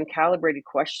asking them calibrated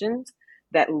questions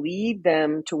that lead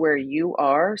them to where you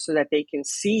are so that they can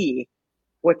see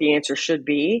what the answer should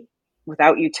be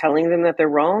without you telling them that they're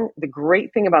wrong. The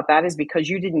great thing about that is because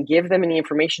you didn't give them any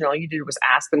information, all you did was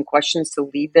ask them questions to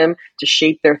lead them to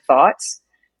shape their thoughts.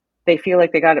 They feel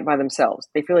like they got it by themselves.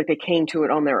 They feel like they came to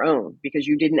it on their own because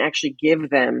you didn't actually give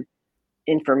them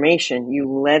information. You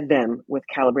led them with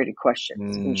calibrated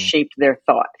questions and Mm. shaped their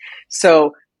thought.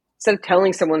 So instead of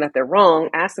telling someone that they're wrong,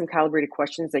 ask them calibrated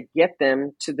questions that get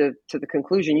them to the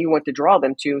conclusion you want to draw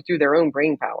them to through their own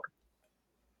brain power,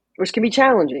 which can be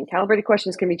challenging. Calibrated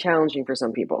questions can be challenging for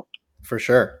some people. For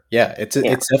sure. Yeah, Yeah. it's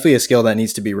definitely a skill that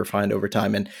needs to be refined over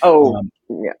time. And Oh, um,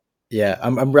 yeah. yeah,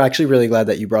 I'm actually really glad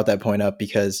that you brought that point up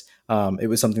because it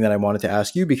was something that I wanted to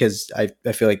ask you because I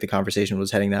feel like the conversation was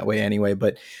heading that way anyway.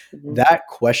 But Mm-hmm. that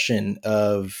question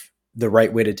of the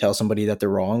right way to tell somebody that they're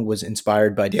wrong was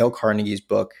inspired by Dale Carnegie's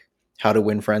book, How to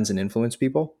Win Friends and Influence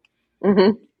People.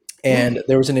 Mm-hmm. And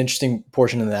there was an interesting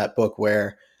portion in that book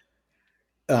where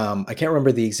I can't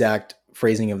remember the exact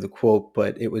phrasing of the quote,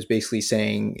 but it was basically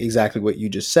saying exactly what you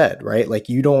just said, right? Like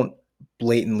you don't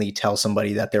blatantly tell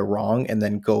somebody that they're wrong and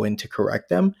then go in to correct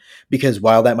them because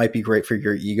while that might be great for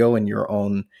your ego and your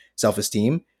own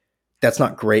self-esteem, that's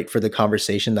not great for the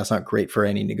conversation. That's not great for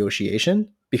any negotiation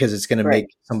because it's going to Right.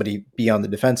 make somebody be on the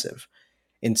defensive.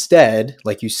 Instead,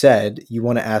 like you said, you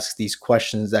want to ask these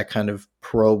questions that kind of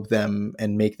probe them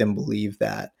and make them believe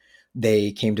that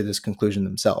they came to this conclusion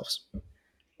themselves.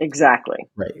 Exactly.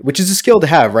 Right, which is a skill to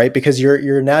have, right? Because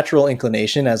your natural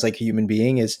inclination as like a human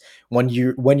being is when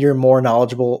you're more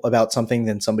knowledgeable about something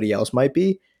than somebody else might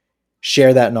be,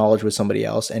 share that knowledge with somebody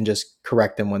else and just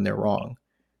correct them when they're wrong,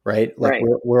 right? Like Right.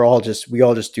 we all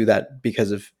just do that because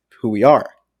of who we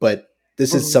are. But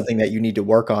this is Mm-hmm. something that you need to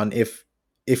work on if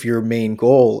your main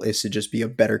goal is to just be a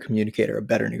better communicator, a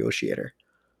better negotiator.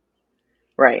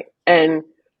 Right. And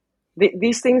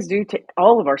these things do take,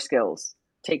 all of our skills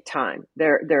take time.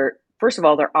 They're first of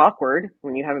all, they're awkward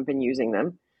when you haven't been using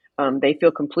them. They feel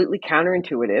completely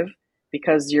counterintuitive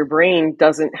because your brain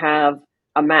doesn't have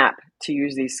a map to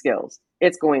use these skills.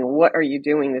 It's going, what are you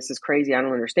doing? This is crazy. I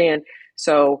don't understand.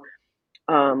 So,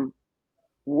 um,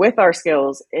 with our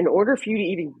skills, in order for you to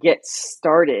even get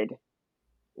started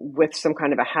with some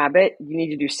kind of a habit, you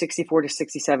need to do 64 to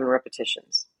 67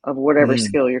 repetitions of whatever Mm.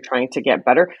 skill you're trying to get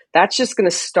better. That's just going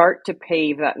to start to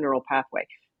pave that neural pathway.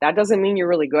 That doesn't mean you're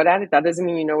really good at it. That doesn't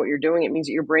mean you know what you're doing. It means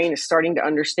that your brain is starting to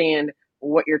understand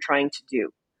what you're trying to do.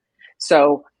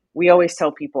 So we always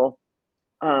tell people,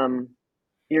 um,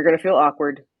 you're going to feel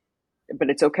awkward, but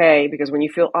it's okay because when you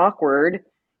feel awkward,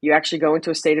 you actually go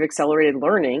into a state of accelerated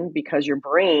learning because your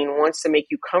brain wants to make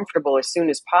you comfortable as soon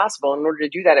as possible. In order to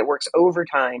do that, it works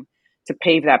overtime to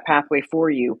pave that pathway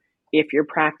for you if you're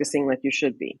practicing like you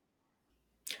should be.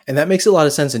 And that makes a lot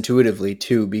of sense intuitively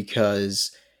too,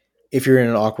 because if you're in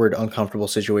an awkward, uncomfortable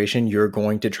situation, you're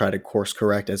going to try to course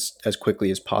correct as quickly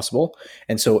as possible.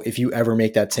 And so if you ever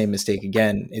make that same mistake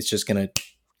again, it's just going to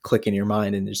click in your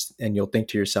mind and you'll think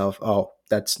to yourself, "Oh,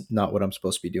 that's not what I'm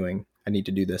supposed to be doing. I need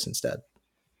to do this instead."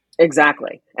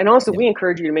 Exactly. And also, Yeah. we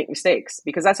encourage you to make mistakes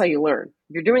because that's how you learn.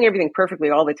 If you're doing everything perfectly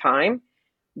all the time,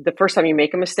 the first time you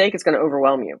make a mistake, it's going to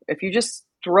overwhelm you. If you just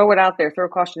throw it out there, throw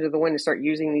caution to the wind and start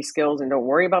using these skills and don't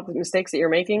worry about the mistakes that you're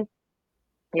making,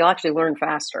 you'll actually learn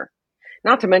faster.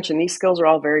 Not to mention, these skills are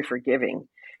all very forgiving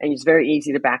and it's very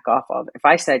easy to back off of. If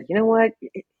I said, you know what,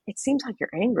 it seems like you're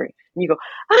angry, and you go,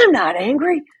 I'm not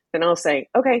angry, then I'll say,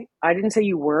 okay, I didn't say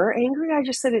you were angry. I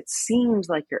just said it seems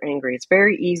like you're angry. It's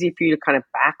very easy for you to kind of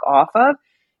back off of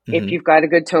if Hmm. you've got a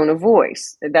good tone of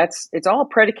voice. It's all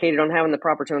predicated on having the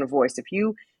proper tone of voice. If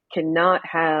you cannot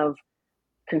have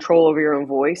control over your own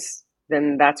voice,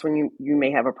 then that's when you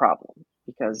may have a problem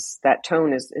because that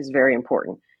tone is very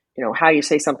important. You know, how you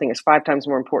say something is 5 times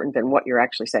more important than what you're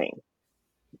actually saying.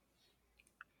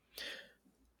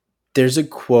 There's a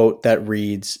quote that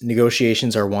reads,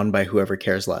 "Negotiations are won by whoever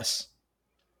cares less."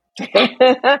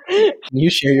 Can you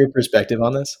share your perspective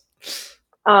on this?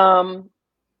 um,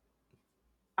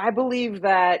 I believe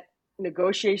that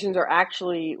negotiations are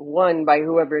actually won by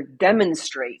whoever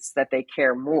demonstrates that they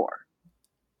care more.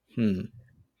 Hmm.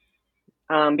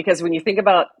 Because when you think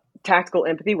about tactical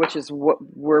empathy, which is what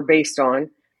we're based on,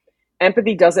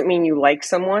 empathy doesn't mean you like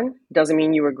someone, doesn't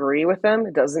mean you agree with them,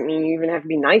 it doesn't mean you even have to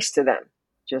be nice to them.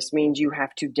 It just means you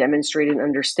have to demonstrate an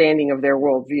understanding of their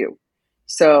worldview.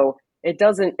 So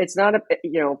it's not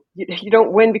you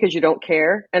don't win because you don't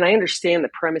care. And I understand the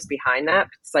premise behind that.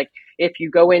 It's like if you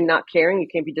go in not caring, you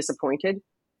can't be disappointed,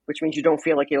 which means you don't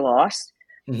feel like you lost,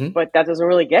 Hmm. but that doesn't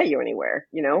really get you anywhere.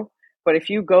 But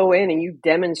if you go in and you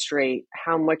demonstrate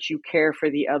how much you care for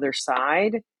the other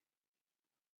side,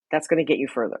 that's going to get you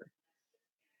further.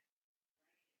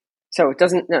 So it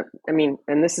doesn't, no, I mean,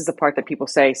 and this is the part that people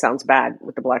say sounds bad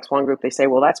with the Black Swan group. They say,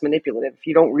 well, that's manipulative. If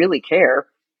you don't really care,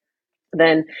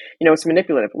 then, it's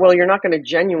manipulative. Well, you're not going to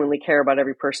genuinely care about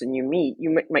every person you meet.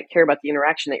 You might care about the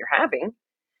interaction that you're having,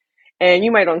 and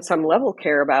you might on some level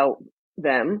care about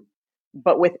them.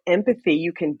 But with empathy,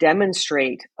 you can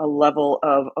demonstrate a level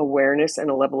of awareness and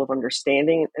a level of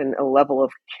understanding and a level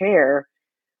of care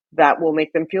that will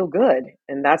make them feel good.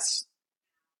 And that's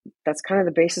kind of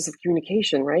the basis of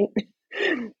communication, right?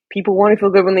 People want to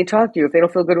feel good when they talk to you. If they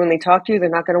don't feel good when they talk to you, they're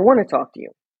not going to want to talk to you.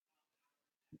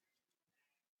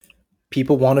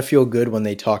 People want to feel good when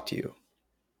they talk to you.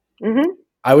 Mm-hmm.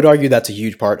 I would argue that's a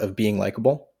huge part of being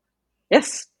likable.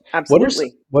 Yes, What are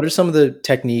absolutely. what are some of the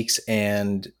techniques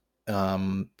and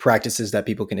practices that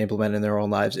people can implement in their own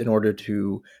lives in order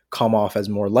to come off as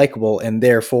more likable and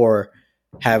therefore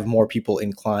have more people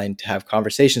inclined to have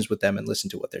conversations with them and listen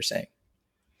to what they're saying?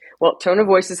 Well, tone of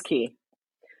voice is key.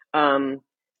 Um,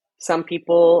 some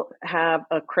people have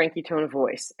a cranky tone of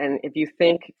voice. And if you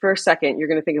think for a second, you're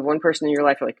going to think of one person in your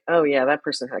life, you're like, oh, yeah, that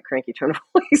person had a cranky tone of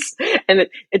voice. And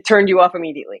it turned you off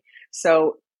immediately.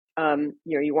 So,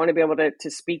 you want to be able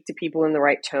to speak to people in the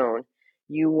right tone.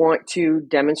 You want to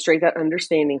demonstrate that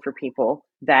understanding for people,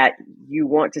 that you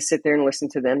want to sit there and listen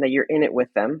to them, that you're in it with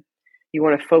them. You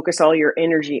want to focus all your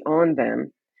energy on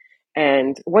them.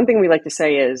 And one thing we like to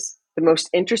say is the most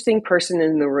interesting person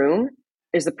in the room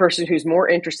is the person who's more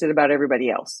interested about everybody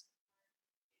else.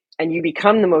 And you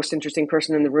become the most interesting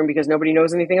person in the room because nobody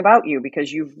knows anything about you,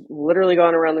 because you've literally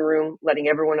gone around the room letting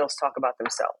everyone else talk about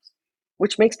themselves,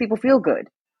 which makes people feel good.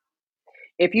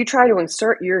 If you try to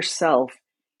insert yourself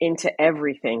into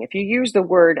everything, if you use the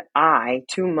word I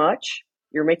too much,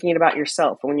 you're making it about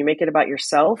yourself. And when you make it about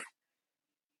yourself,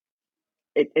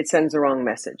 it sends the wrong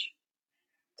message.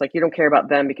 It's like you don't care about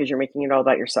them because you're making it all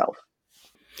about yourself.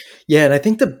 Yeah, and I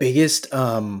think the biggest,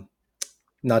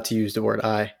 not to use the word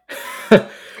I,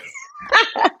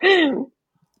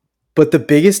 but the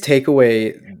biggest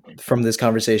takeaway from this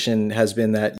conversation has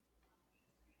been that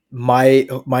my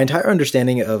entire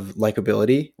understanding of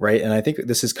likability, right, and I think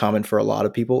this is common for a lot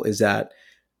of people, is that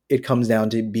it comes down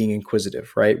to being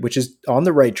inquisitive, right, which is on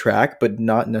the right track, but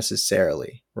not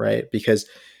necessarily, right, because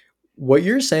what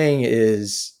you're saying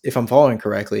is, if I'm following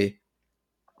correctly,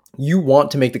 you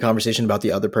want to make the conversation about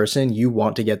the other person, you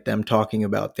want to get them talking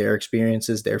about their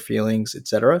experiences, their feelings,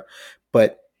 etc.,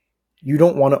 but you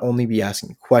don't want to only be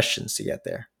asking questions to get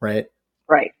there, right?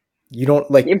 Right. You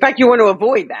don't like In fact, you want to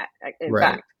avoid that. In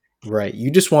right. fact, Right. You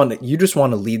just want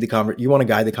to lead the you want to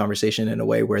guide the conversation in a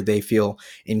way where they feel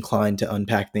inclined to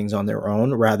unpack things on their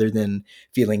own rather than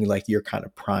feeling like you're kind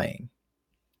of prying.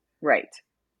 right,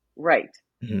 right.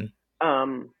 Mhm.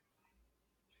 Um,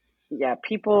 yeah,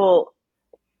 people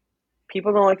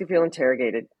don't like to feel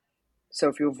interrogated. So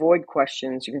if you avoid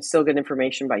questions, you can still get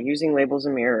information by using labels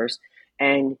and mirrors,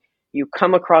 and you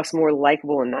come across more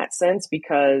likable in that sense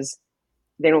because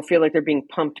they don't feel like they're being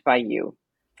pumped by you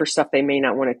for stuff they may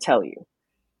not want to tell you,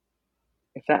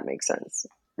 if that makes sense.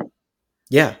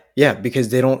 Yeah. Yeah, because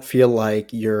they don't feel like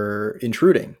you're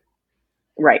intruding,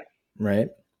 Right, right?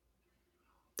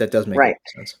 That does make a lot right.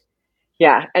 of sense.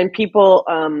 Yeah, and people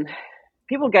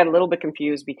get a little bit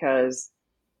confused because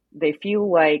they feel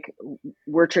like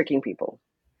we're tricking people,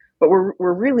 but we're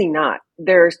really not.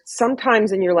 There's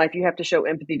sometimes in your life you have to show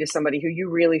empathy to somebody who you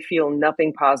really feel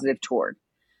nothing positive toward.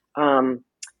 Um,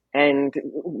 and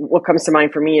what comes to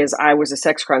mind for me is I was a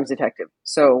sex crimes detective,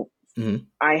 so Hmm.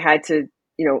 I had to,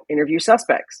 interview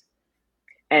suspects,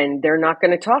 and they're not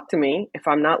going to talk to me if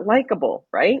I'm not likable,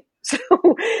 right? So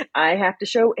I have to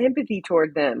show empathy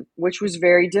toward them, which was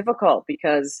very difficult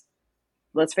because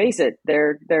let's face it,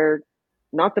 they're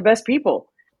not the best people.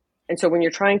 And so when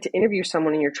you're trying to interview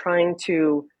someone and you're trying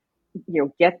to,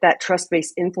 get that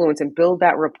trust-based influence and build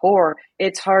that rapport,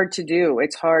 it's hard to do.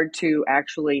 It's hard to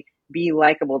actually be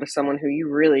likable to someone who you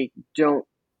really don't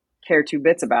care two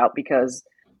bits about because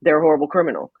they're a horrible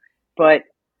criminal. But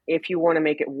if you want to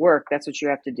make it work, that's what you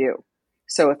have to do.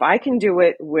 So if I can do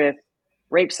it with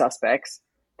rape suspects,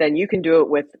 then you can do it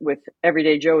with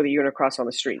everyday Joe that you run across on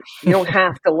the street. You don't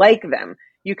have to like them.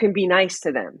 You can be nice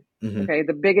to them. Hmm. Okay.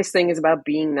 The biggest thing is about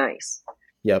being nice.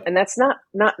 Yep. And that's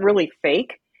not really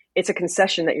fake. It's a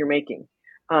concession that you're making.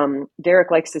 Derek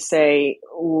likes to say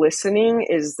listening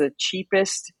is the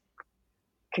cheapest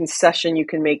concession you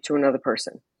can make to another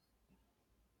person.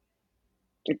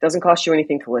 It doesn't cost you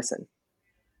anything to listen.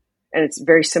 And it's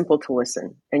very simple to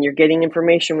listen. And you're getting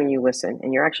information when you listen.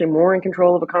 And you're actually more in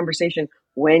control of a conversation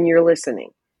when you're listening.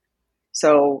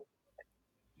 So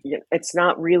it's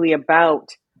not really about,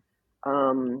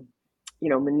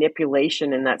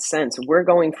 manipulation in that sense. We're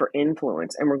going for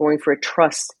influence, and we're going for a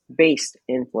trust-based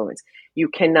influence. You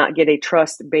cannot get a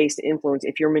trust-based influence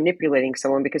if you're manipulating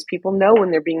someone, because people know when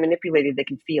they're being manipulated, they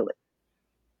can feel it.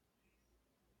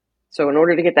 So in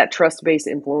order to get that trust-based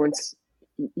influence,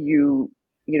 you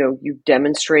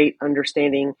demonstrate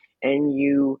understanding, and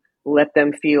you let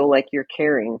them feel like you're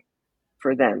caring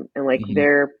for them, and like Hmm.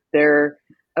 their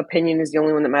opinion is the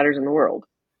only one that matters in the world.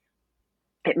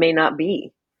 It may not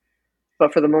be,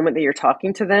 but for the moment that you're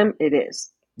talking to them, it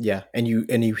is. Yeah, and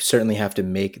you certainly have to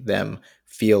make them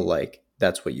feel like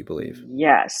that's what you believe.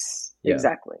 Yes, Yeah,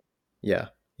 exactly. yeah,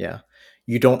 yeah.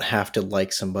 You don't have to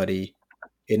like somebody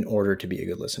in order to be a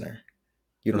good listener.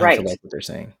 You don't have to Right. like what they're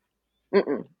saying.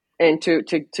 Mm-mm. And to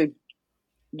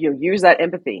use that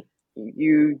empathy.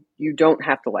 You don't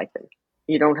have to like them.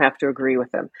 You don't have to agree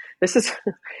with them. This is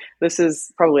this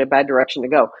is probably a bad direction to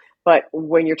go. But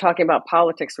when you're talking about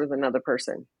politics with another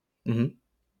person, Hmm.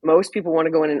 most people want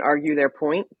to go in and argue their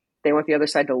point. They want the other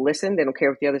side to listen. They don't care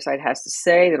what the other side has to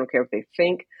say. They don't care what they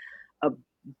think. A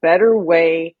better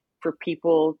way for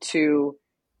people to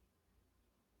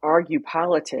argue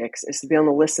politics is to be on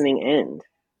the listening end.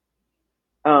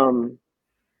 Um,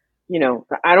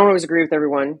 I don't always agree with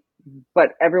everyone, but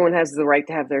everyone has the right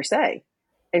to have their say.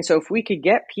 And so if we could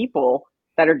get people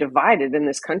that are divided in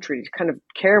this country to kind of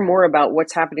care more about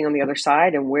what's happening on the other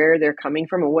side and where they're coming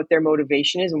from and what their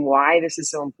motivation is and why this is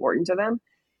so important to them,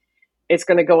 it's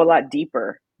going to go a lot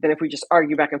deeper than if we just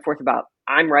argue back and forth about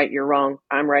I'm right, you're wrong,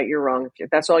 I'm right, you're wrong. If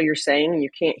that's all you're saying and you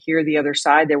can't hear the other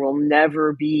side, there will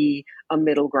never be a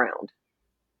middle ground.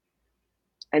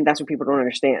 And that's what people don't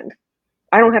understand.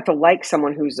 I don't have to like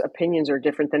someone whose opinions are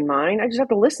different than mine. I just have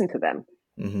to listen to them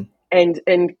Hmm.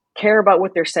 and care about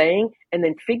what they're saying, and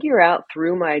then figure out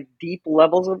through my deep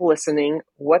levels of listening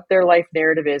what their life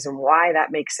narrative is and why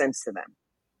that makes sense to them.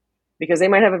 Because they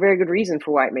might have a very good reason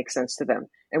for why it makes sense to them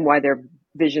and why their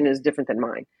vision is different than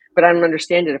mine. But I don't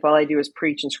understand it if all I do is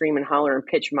preach and scream and holler and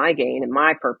pitch my gain and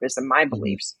my purpose and my Hmm.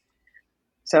 beliefs.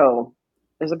 So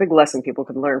there's a big lesson people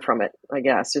could learn from it, I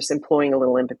guess, just employing a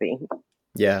little empathy.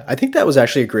 Yeah, I think that was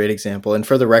actually a great example. And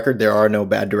for the record, there are no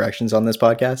bad directions on this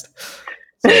podcast.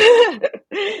 So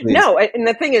please. No, and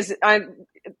the thing is,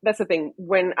 that's the thing.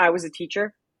 When I was a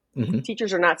teacher, Hmm.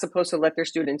 teachers are not supposed to let their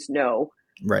students know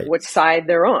Right. what side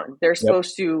they're on. They're Yep.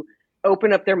 supposed to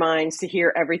open up their minds to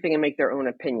hear everything and make their own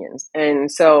opinions.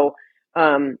 And so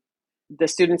um, the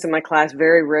students in my class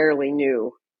very rarely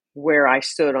knew where I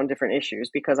stood on different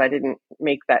issues because I didn't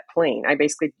make that plain. I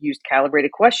basically used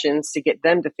calibrated questions to get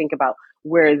them to think about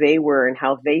where they were and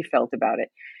how they felt about it.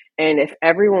 And if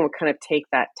everyone would kind of take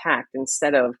that tact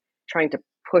instead of trying to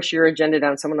push your agenda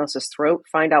down someone else's throat,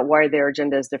 find out why their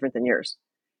agenda is different than yours.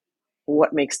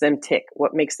 What makes them tick?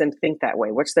 What makes them think that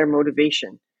way? What's their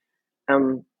motivation?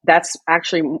 That's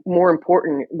actually more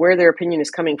important. Where their opinion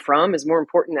is coming from is more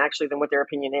important actually than what their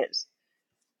opinion is.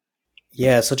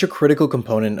 Yeah, such a critical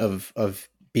component of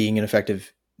being an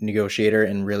effective negotiator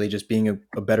and really just being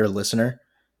a better listener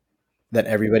that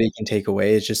everybody can take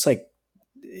away is just like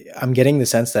I'm getting the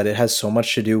sense that it has so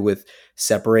much to do with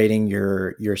separating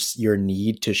your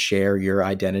need to share your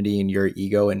identity and your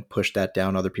ego and push that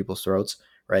down other people's throats,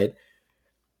 right?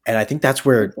 And I think that's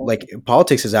where like Exactly.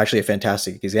 politics is actually a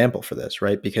fantastic example for this,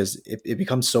 right? Because it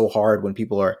becomes so hard when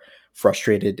people are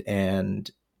frustrated and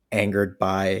angered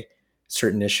by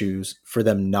certain issues for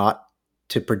them not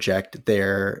to project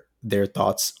their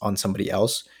thoughts on somebody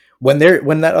else when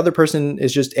that other person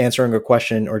is just answering a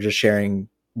question or just sharing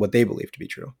what they believe to be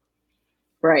true,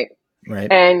 Right.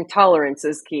 right? And tolerance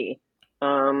is key.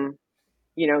 Um,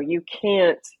 you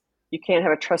can't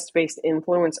have a trust based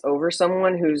influence over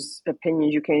someone whose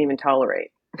opinions you can't even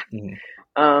tolerate. Mhm.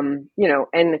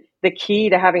 And the key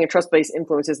to having a trust based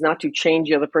influence is not to change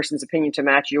the other person's opinion to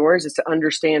match yours, is to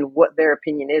understand what their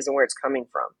opinion is and where it's coming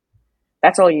from.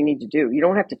 That's all you need to do. You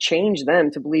don't have to change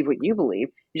them to believe what you believe.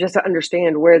 You just have to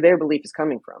understand where their belief is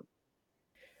coming from.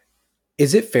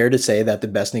 Is it fair to say that the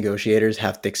best negotiators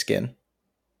have thick skin?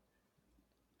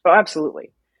 Oh,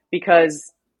 absolutely.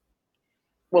 Because,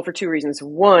 well, for two reasons.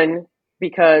 One,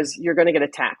 because you're going to get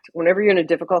attacked. Whenever you're in a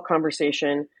difficult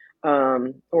conversation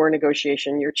or a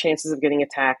negotiation, your chances of getting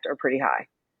attacked are pretty high.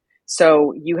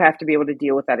 So you have to be able to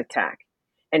deal with that attack.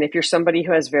 And if you're somebody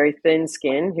who has very thin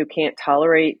skin, who can't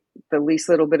tolerate the least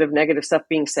little bit of negative stuff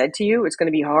being said to you, it's going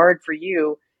to be hard for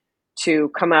you to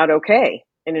come out okay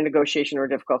in a negotiation or a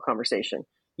difficult conversation.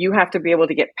 You have to be able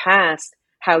to get past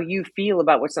how you feel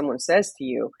about what someone says to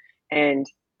you and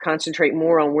concentrate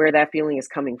more on where that feeling is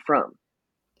coming from.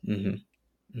 Hmm.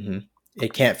 Hmm.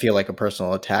 It can't feel like a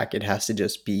personal attack. It has to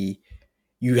just be,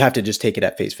 you have to just take it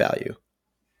at face value.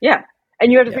 Yeah.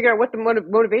 And you have to Yeah. figure out what the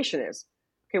motivation is.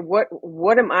 Okay,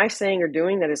 what am I saying or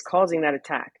doing that is causing that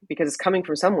attack? Because it's coming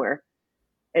from somewhere.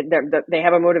 They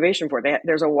have a motivation for it.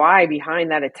 There's a why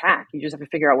behind that attack. You just have to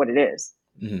figure out what it is.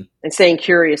 Hmm. And staying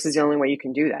curious is the only way you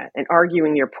can do that. And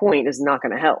arguing your point is not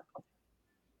going to help.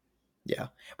 Yeah.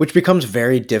 Which becomes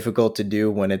very difficult to do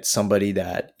when it's somebody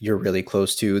that you're really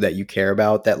close to, that you care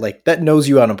about, that like that knows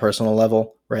you on a personal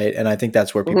level, right? And I think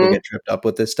that's where people Mm-hmm. get tripped up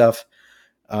with this stuff.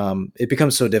 It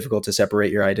becomes so difficult to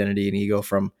separate your identity and ego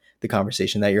from the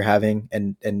conversation that you're having,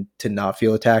 and to not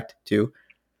feel attacked too.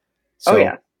 Oh So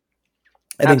yeah,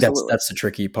 I think absolutely. that's the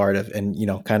tricky part of, and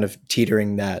kind of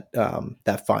teetering that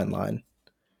fine line.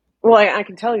 Well, I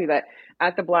can tell you that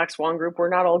at the Black Swan Group, we're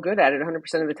not all good at it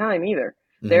 100% of the time either.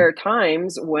 There Hmm. are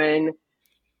times when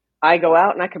I go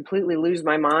out and I completely lose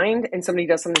my mind, and somebody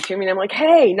does something to me, and I'm like,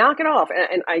 "Hey, knock it off!"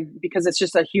 And I because it's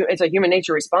just it's a human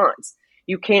nature response.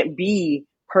 You can't be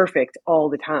perfect all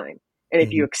the time, and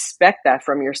if you Hmm. expect that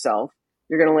from yourself,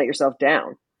 you're going to let yourself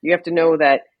down. You have to know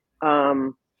that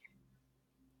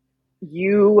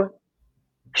you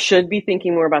should be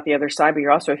thinking more about the other side, but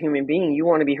you're also a human being. You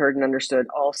want to be heard and understood,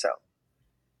 also.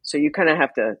 So you kind of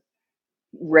have to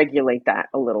regulate that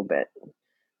a little bit.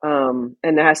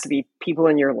 And there has to be people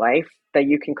in your life that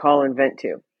you can call and vent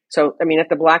to. So, I mean, at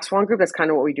the Black Swan Group, that's kind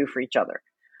of what we do for each other.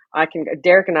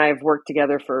 Derek and I have worked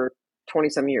together for 20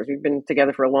 some years. We've been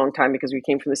together for a long time because we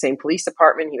came from the same police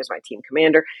department. He was my team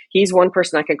commander. He's one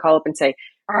person I can call up and say,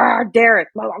 Derek,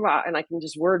 blah, blah, blah. And I can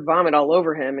just word vomit all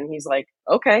over him. And he's like,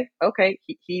 okay, okay.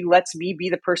 He lets me be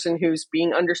the person who's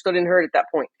being understood and heard at that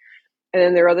point. And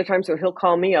then there are other times when he'll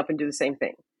call me up and do the same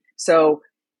thing. So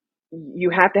you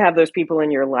have to have those people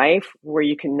in your life where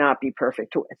you cannot be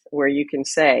perfect with, where you can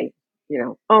say,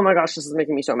 oh my gosh, this is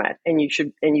making me so mad. And you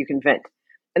can vent.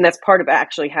 And that's part of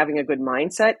actually having a good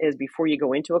mindset is before you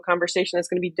go into a conversation that's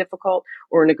going to be difficult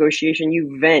or a negotiation,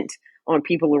 you vent on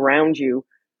people around you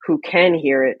who can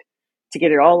hear it to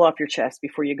get it all off your chest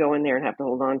before you go in there and have to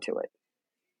hold on to it.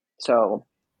 So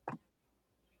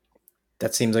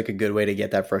That seems like a good way to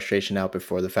get that frustration out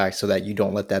before the fact, so that you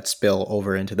don't let that spill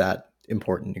over into that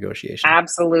important negotiation.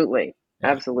 absolutely,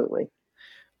 Yeah. absolutely.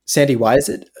 Sandy, why is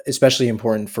it especially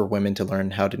important for women to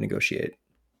learn how to negotiate?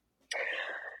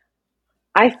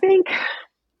 I think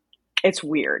it's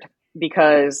weird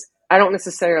because I don't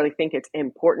necessarily think it's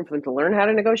important for them to learn how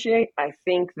to negotiate. I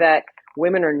think that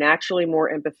women are naturally more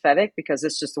empathetic because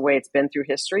it's just the way it's been through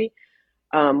history.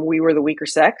 We were the weaker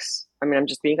sex. I mean, I'm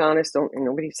just being honest. Don't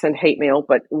nobody send hate mail,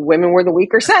 but women were the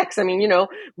weaker sex. I mean,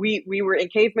 we were in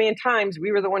caveman times.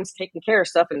 We were the ones taking care of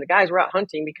stuff, and the guys were out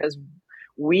hunting because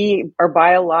we are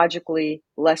biologically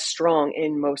less strong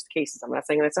in most cases. I'm not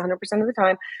saying that's 100% of the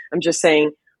time. I'm just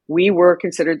saying we were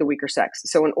considered the weaker sex.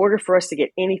 So in order for us to get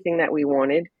anything that we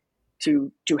wanted,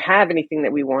 to have anything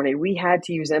that we wanted, we had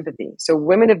to use empathy. So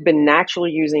women have been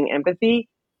naturally using empathy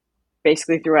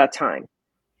basically throughout time.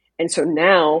 And so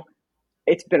now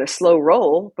it's been a slow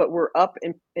roll, but we're up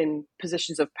in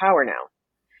positions of power now.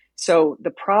 So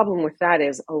the problem with that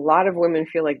is a lot of women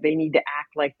feel like they need to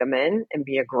act like the men and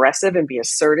be aggressive and be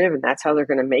assertive, and that's how they're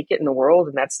going to make it in the world.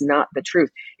 And that's not the truth.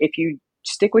 If you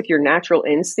stick with your natural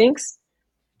instincts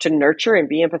to nurture and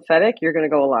be empathetic, you're going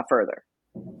to go a lot further.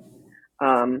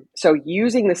 So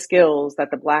using the skills that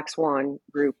the Black Swan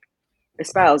group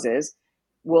espouses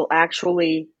will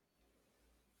actually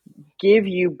give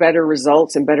you better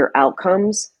results and better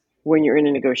outcomes when you're in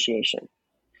a negotiation.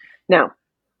 Now,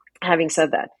 having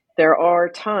said that, there are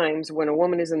times when a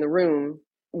woman is in the room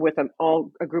with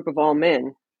a group of all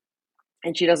men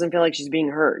and she doesn't feel like she's being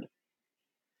heard.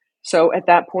 So at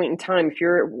that point in time, if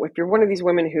you're one of these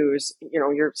women who's,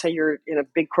 you're in a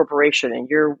big corporation and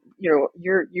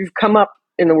you've come up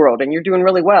in the world and you're doing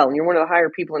really well and you're one of the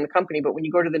higher people in the company, but when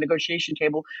you go to the negotiation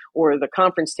table or the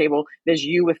conference table, there's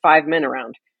you with 5 men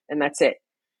around and that's it.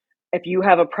 If you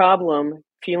have a problem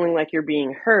feeling like you're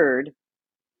being heard,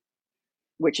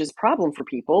 which is a problem for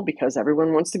people because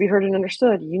everyone wants to be heard and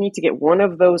understood, you need to get one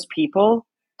of those people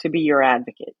to be your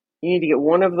advocate. You need to get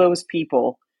one of those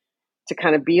people to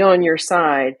kind of be on your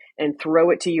side and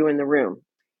throw it to you in the room.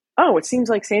 Oh, it seems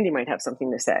like Sandy might have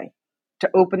something to say, to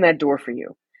open that door for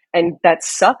you. And that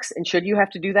sucks. And should you have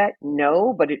to do that?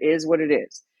 No, but it is what it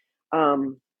is.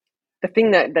 Um, the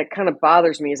thing that kind of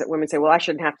bothers me is that women say, well, I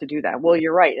shouldn't have to do that. Well,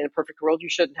 you're right. In a perfect world, you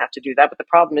shouldn't have to do that. But the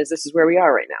problem is, this is where we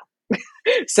are right now.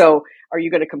 So are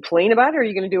you going to complain about it, or are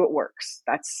you going to do what works?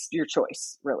 That's your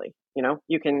choice, really.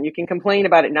 You can complain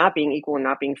about it not being equal and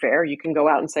not being fair. You can go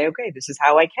out and say, okay, this is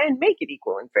how I can make it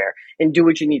equal and fair, and do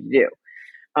what you need to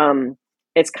do.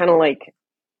 It's kind of like,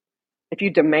 if you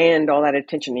demand all that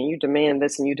attention and you demand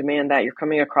this and you demand that, you're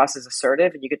coming across as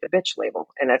assertive and you get the bitch label.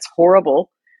 And that's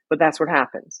horrible, but that's what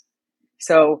happens.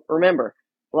 So remember,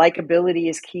 likability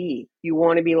is key. You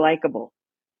want to be likable.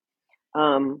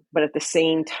 But at the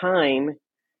same time,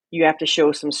 you have to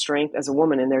show some strength as a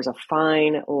woman. And there's a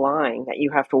fine line that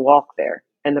you have to walk there.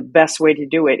 And the best way to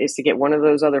do it is to get one of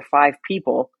those other 5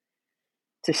 people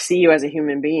to see you as a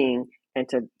human being and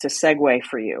to segue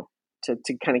for you, to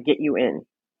kind of get you in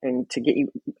and to get you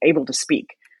able to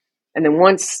speak. And then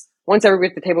once everybody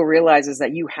at the table realizes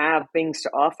that you have things to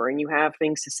offer and you have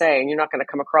things to say, and you're not going to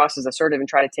come across as assertive and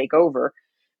try to take over,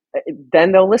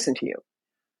 then they'll listen to you.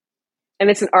 And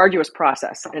it's an arduous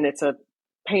process, and it's a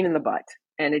pain in the butt.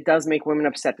 And it does make women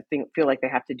upset to feel like they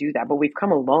have to do that. But we've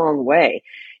come a long way.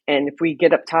 And if we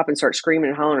get up top and start screaming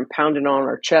and hollering and pounding on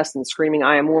our chest and screaming,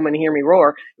 I am a woman, hear me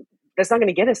roar, that's not going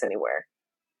to get us anywhere.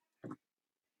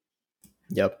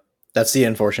 Yep. That's the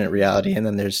unfortunate reality. And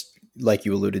then there's, like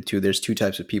you alluded to, there's 2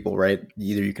 types of people, right?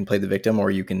 Either you can play the victim or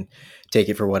you can take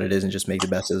it for what it is and just make the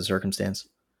best of the circumstance.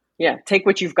 Yeah. Take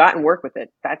what you've got and work with it. Yep.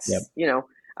 That's,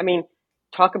 I mean,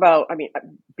 talk about,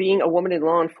 being a woman in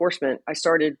law enforcement, I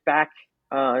started back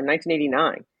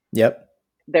 1989. Yep.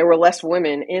 There were less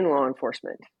women in law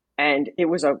enforcement. And it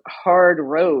was a hard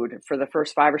road for the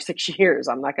first 5 or 6 years,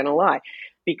 I'm not going to lie,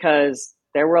 because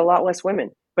there were a lot less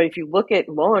women. But if you look at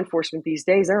law enforcement these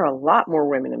days, there are a lot more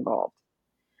women involved.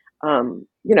 And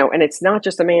it's not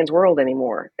just a man's world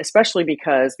anymore, especially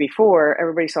because before,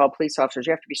 everybody saw police officers,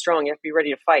 you have to be strong, you have to be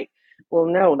ready to fight. Well,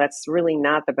 no, that's really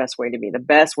not the best way to be. The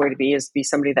best way to be is be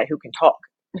somebody who can talk,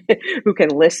 who can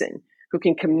listen, who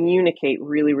can communicate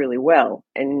really, really well.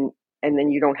 And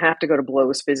then you don't have to go to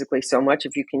blows physically so much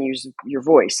if you can use your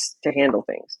voice to handle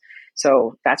things.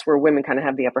 So that's where women kind of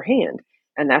have the upper hand.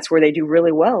 And that's where they do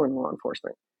really well in law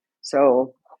enforcement.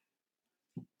 So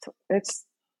it's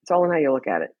all in how you look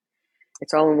at it.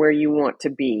 It's all in where you want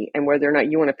to be and whether or not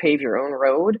you want to pave your own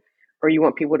road, or you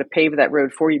want people to pave that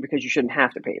road for you because you shouldn't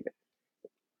have to pave it.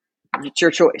 It's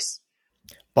your choice.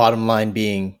 Bottom line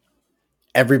being,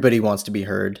 everybody wants to be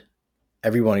heard.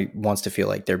 Everyone wants to feel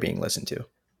like they're being listened to.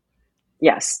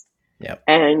 Yes. Yep.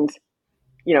 And,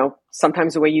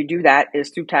 sometimes the way you do that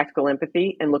is through tactical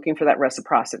empathy and looking for that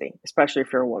reciprocity, especially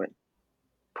if you're a woman.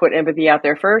 Put empathy out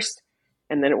there first,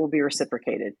 and then it will be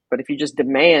reciprocated. But if you just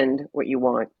demand what you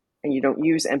want and you don't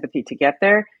use empathy to get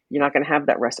there, you're not going to have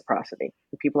that reciprocity.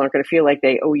 And people aren't going to feel like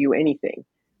they owe you anything.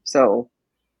 So,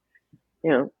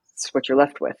 it's what you're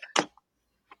left with.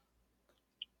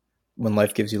 When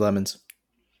life gives you lemons.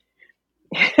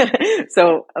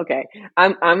 So, okay.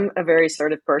 I'm a very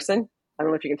assertive person. I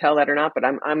don't know if you can tell that or not, but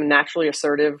I'm a naturally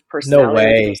assertive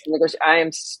personality. No way. I am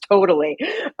totally.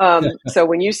 So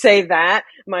when you say that,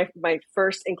 my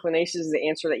first inclination is the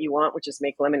answer that you want, which is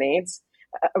make lemonade.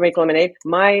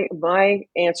 My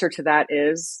answer to that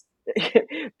is,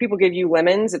 people give you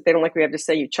lemons. If they don't like what you have to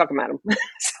say, you chuck them at them.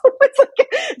 So it's like,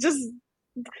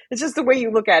 it's just the way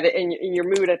you look at it in your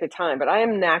mood at the time. But I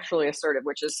am naturally assertive,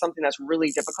 which is something that's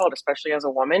really difficult, especially as a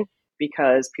woman,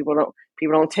 because people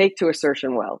don't take to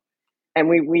assertion well. And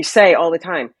we say all the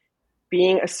time,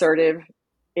 being assertive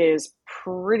is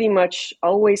pretty much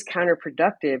always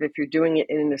counterproductive if you're doing it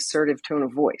in an assertive tone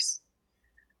of voice.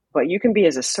 But you can be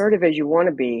as assertive as you want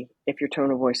to be if your tone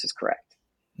of voice is correct.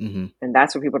 Mm-hmm. And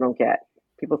that's what people don't get.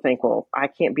 People think, well, I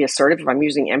can't be assertive. If I'm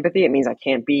using empathy, it means I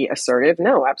can't be assertive.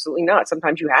 No, absolutely not.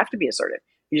 Sometimes you have to be assertive.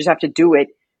 You just have to do it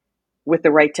with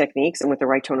the right techniques and with the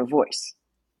right tone of voice.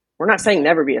 We're not saying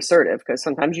never be assertive, because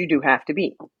sometimes you do have to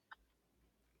be.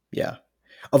 Yeah.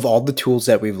 Of all the tools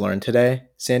that we've learned today,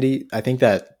 Sandy, I think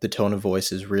that the tone of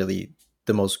voice is really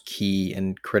the most key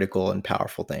and critical and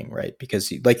powerful thing, right?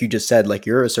 Because like you just said, like,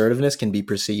 your assertiveness can be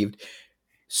perceived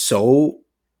so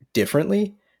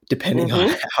differently depending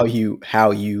Mm-hmm. on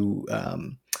how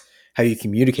you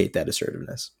communicate that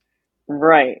assertiveness.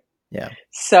 Right. Yeah.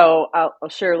 So I'll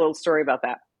share a little story about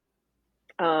that.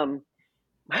 Um,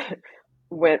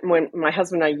 when my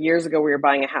husband and I, years ago, we were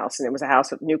buying a house, and it was a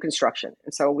house with new construction.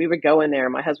 And so we would go in there,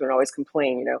 and my husband would always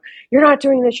complain, you're not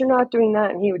doing this, you're not doing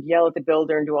that. And he would yell at the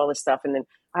builder and do all this stuff. And then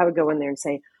I would go in there and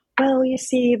say, well, you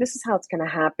see, this is how it's going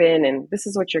to happen, and this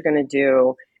is what you're going to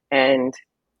do, and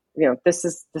this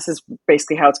is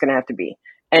basically how it's going to have to be.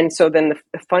 And so then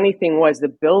the funny thing was, the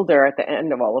builder at the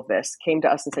end of all of this came to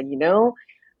us and said,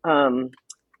 um,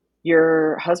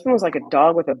 your husband was like a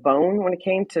dog with a bone when it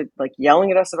came to like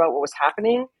yelling at us about what was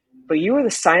happening, but you were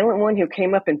the silent one who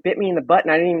came up and bit me in the butt,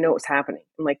 and I didn't even know what was happening.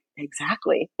 I'm like,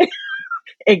 exactly.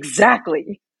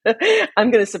 Exactly.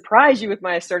 I'm going to surprise you with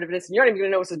my assertiveness, and you're not even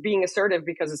going to know it's being assertive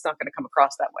because it's not going to come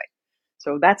across that way.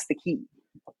 So that's the key.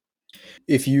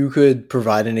 If you could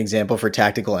provide an example for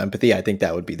tactical empathy, I think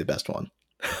that would be the best one.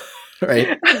 Right?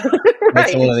 Hit Right.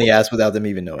 someone in the ass without them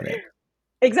even knowing it.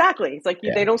 Exactly. It's like they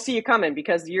Yeah. don't see you coming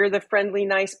because you're the friendly,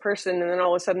 nice person, and then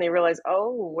all of a sudden they realize,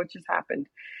 oh, what just happened?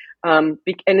 But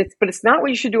it's not what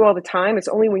you should do all the time. It's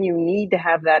only when you need to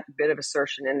have that bit of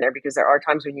assertion in there, because there are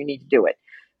times when you need to do it,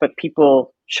 but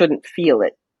people shouldn't feel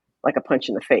it like a punch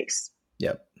in the face.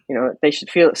 Yep. They should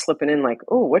feel it slipping in like,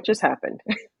 oh, what just happened?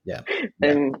 Yeah.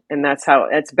 Yeah. And that's how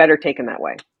it's better taken that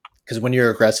way. Because when you're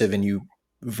aggressive and you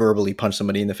verbally punch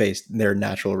somebody in the face, their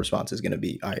natural response is going to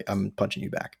be, I'm punching you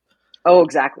back. Oh,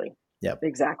 exactly. Yep.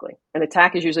 Exactly. An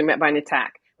attack is usually met by an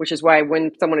attack, which is why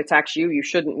when someone attacks you, you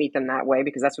shouldn't meet them that way,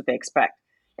 because that's what they expect.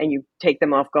 And you take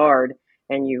them off guard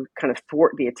and you kind of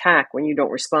thwart the attack when you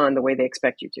don't respond the way they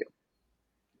expect you to.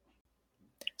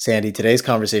 Sandy, today's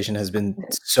conversation has been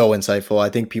so insightful. I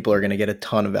think people are going to get a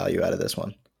ton of value out of this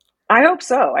one. I hope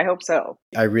so. I hope so.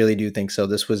 I really do think so.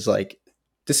 This is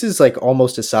like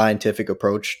almost a scientific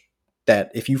approach that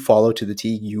if you follow to the T,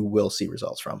 you will see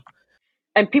results from.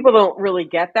 And people don't really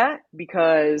get that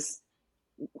because,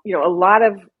 a lot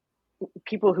of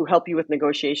people who help you with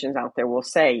negotiations out there will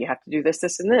say, you have to do this,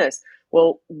 this, and this.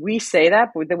 Well, we say that,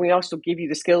 but then we also give you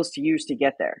the skills to use to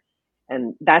get there.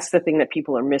 And that's the thing that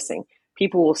people are missing.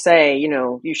 People will say,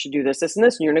 you should do this, this, and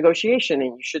this in your negotiation,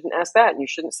 and you shouldn't ask that, and you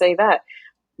shouldn't say that.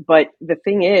 But the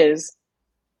thing is,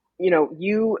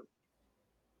 you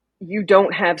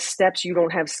don't have steps, you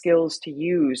don't have skills to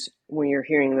use when you're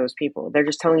hearing those people. They're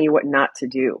just telling you what not to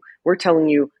do. We're telling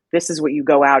you this is what you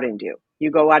go out and do. You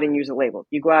go out and use a label.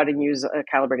 You go out and use a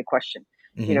calibrated question.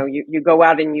 Mm-hmm. You go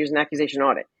out and use an accusation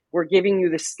audit. We're giving you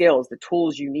the skills, the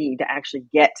tools you need to actually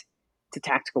get to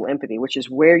tactical empathy, which is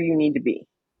where you need to be.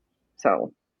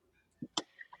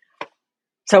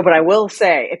 But I will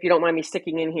say, if you don't mind me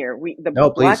sticking in here,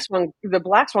 No, please. The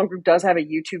Black Swan group does have a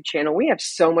YouTube channel. We have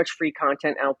so much free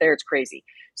content out there; it's crazy.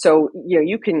 So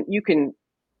you can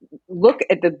look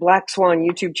at the Black Swan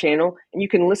YouTube channel, and you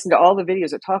can listen to all the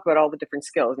videos that talk about all the different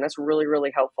skills, and that's really,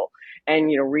 really helpful.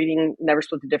 And reading Never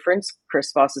Split the Difference,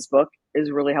 Chris Voss's book,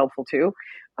 is really helpful too.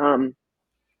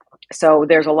 So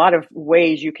there's a lot of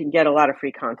ways you can get a lot of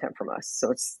free content from us.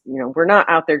 So it's, we're not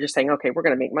out there just saying, okay, we're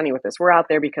going to make money with this. We're out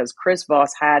there because Chris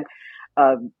Voss had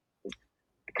kind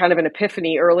of an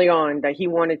epiphany early on that he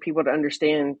wanted people to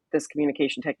understand this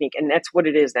communication technique. And that's what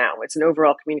it is now. It's an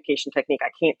overall communication technique.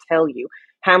 I can't tell you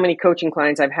how many coaching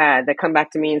clients I've had that come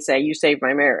back to me and say, you saved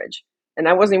my marriage. And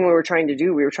that wasn't even what we were trying to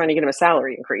do. We were trying to get them a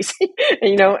salary increase,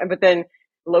 but then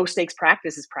low stakes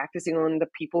practice is practicing on the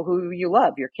people who you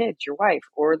love, your kids, your wife,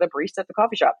 or the barista at the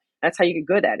coffee shop. That's how you get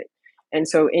good at it. And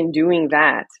so in doing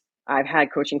that, I've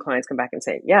had coaching clients come back and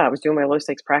say, yeah, I was doing my low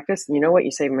stakes practice, and you know what?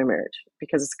 You saved my marriage,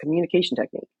 because it's a communication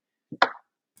technique.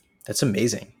 That's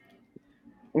amazing.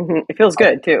 Mm-hmm. It feels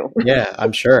good too. Yeah,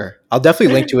 I'm sure. I'll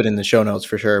definitely link to it in the show notes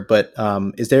for sure. But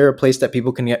is there a place that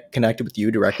people can get connected with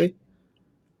you directly?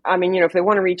 I mean, if they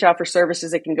want to reach out for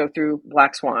services, they can go through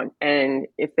Black Swan. And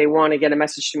if they want to get a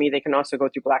message to me, they can also go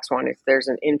through Black Swan. If there's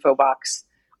an info box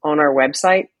on our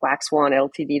website,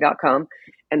 blackswanltd.com,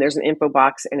 and there's an info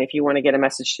box. And if you want to get a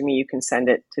message to me, you can send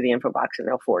it to the info box and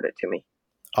they'll forward it to me.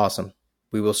 Awesome.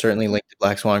 We will certainly link the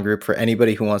Black Swan group for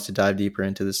anybody who wants to dive deeper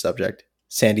into this subject.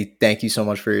 Sandy, thank you so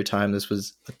much for your time. This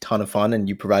was a ton of fun, and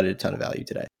you provided a ton of value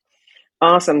today.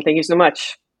 Awesome. Thank you so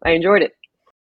much. I enjoyed it.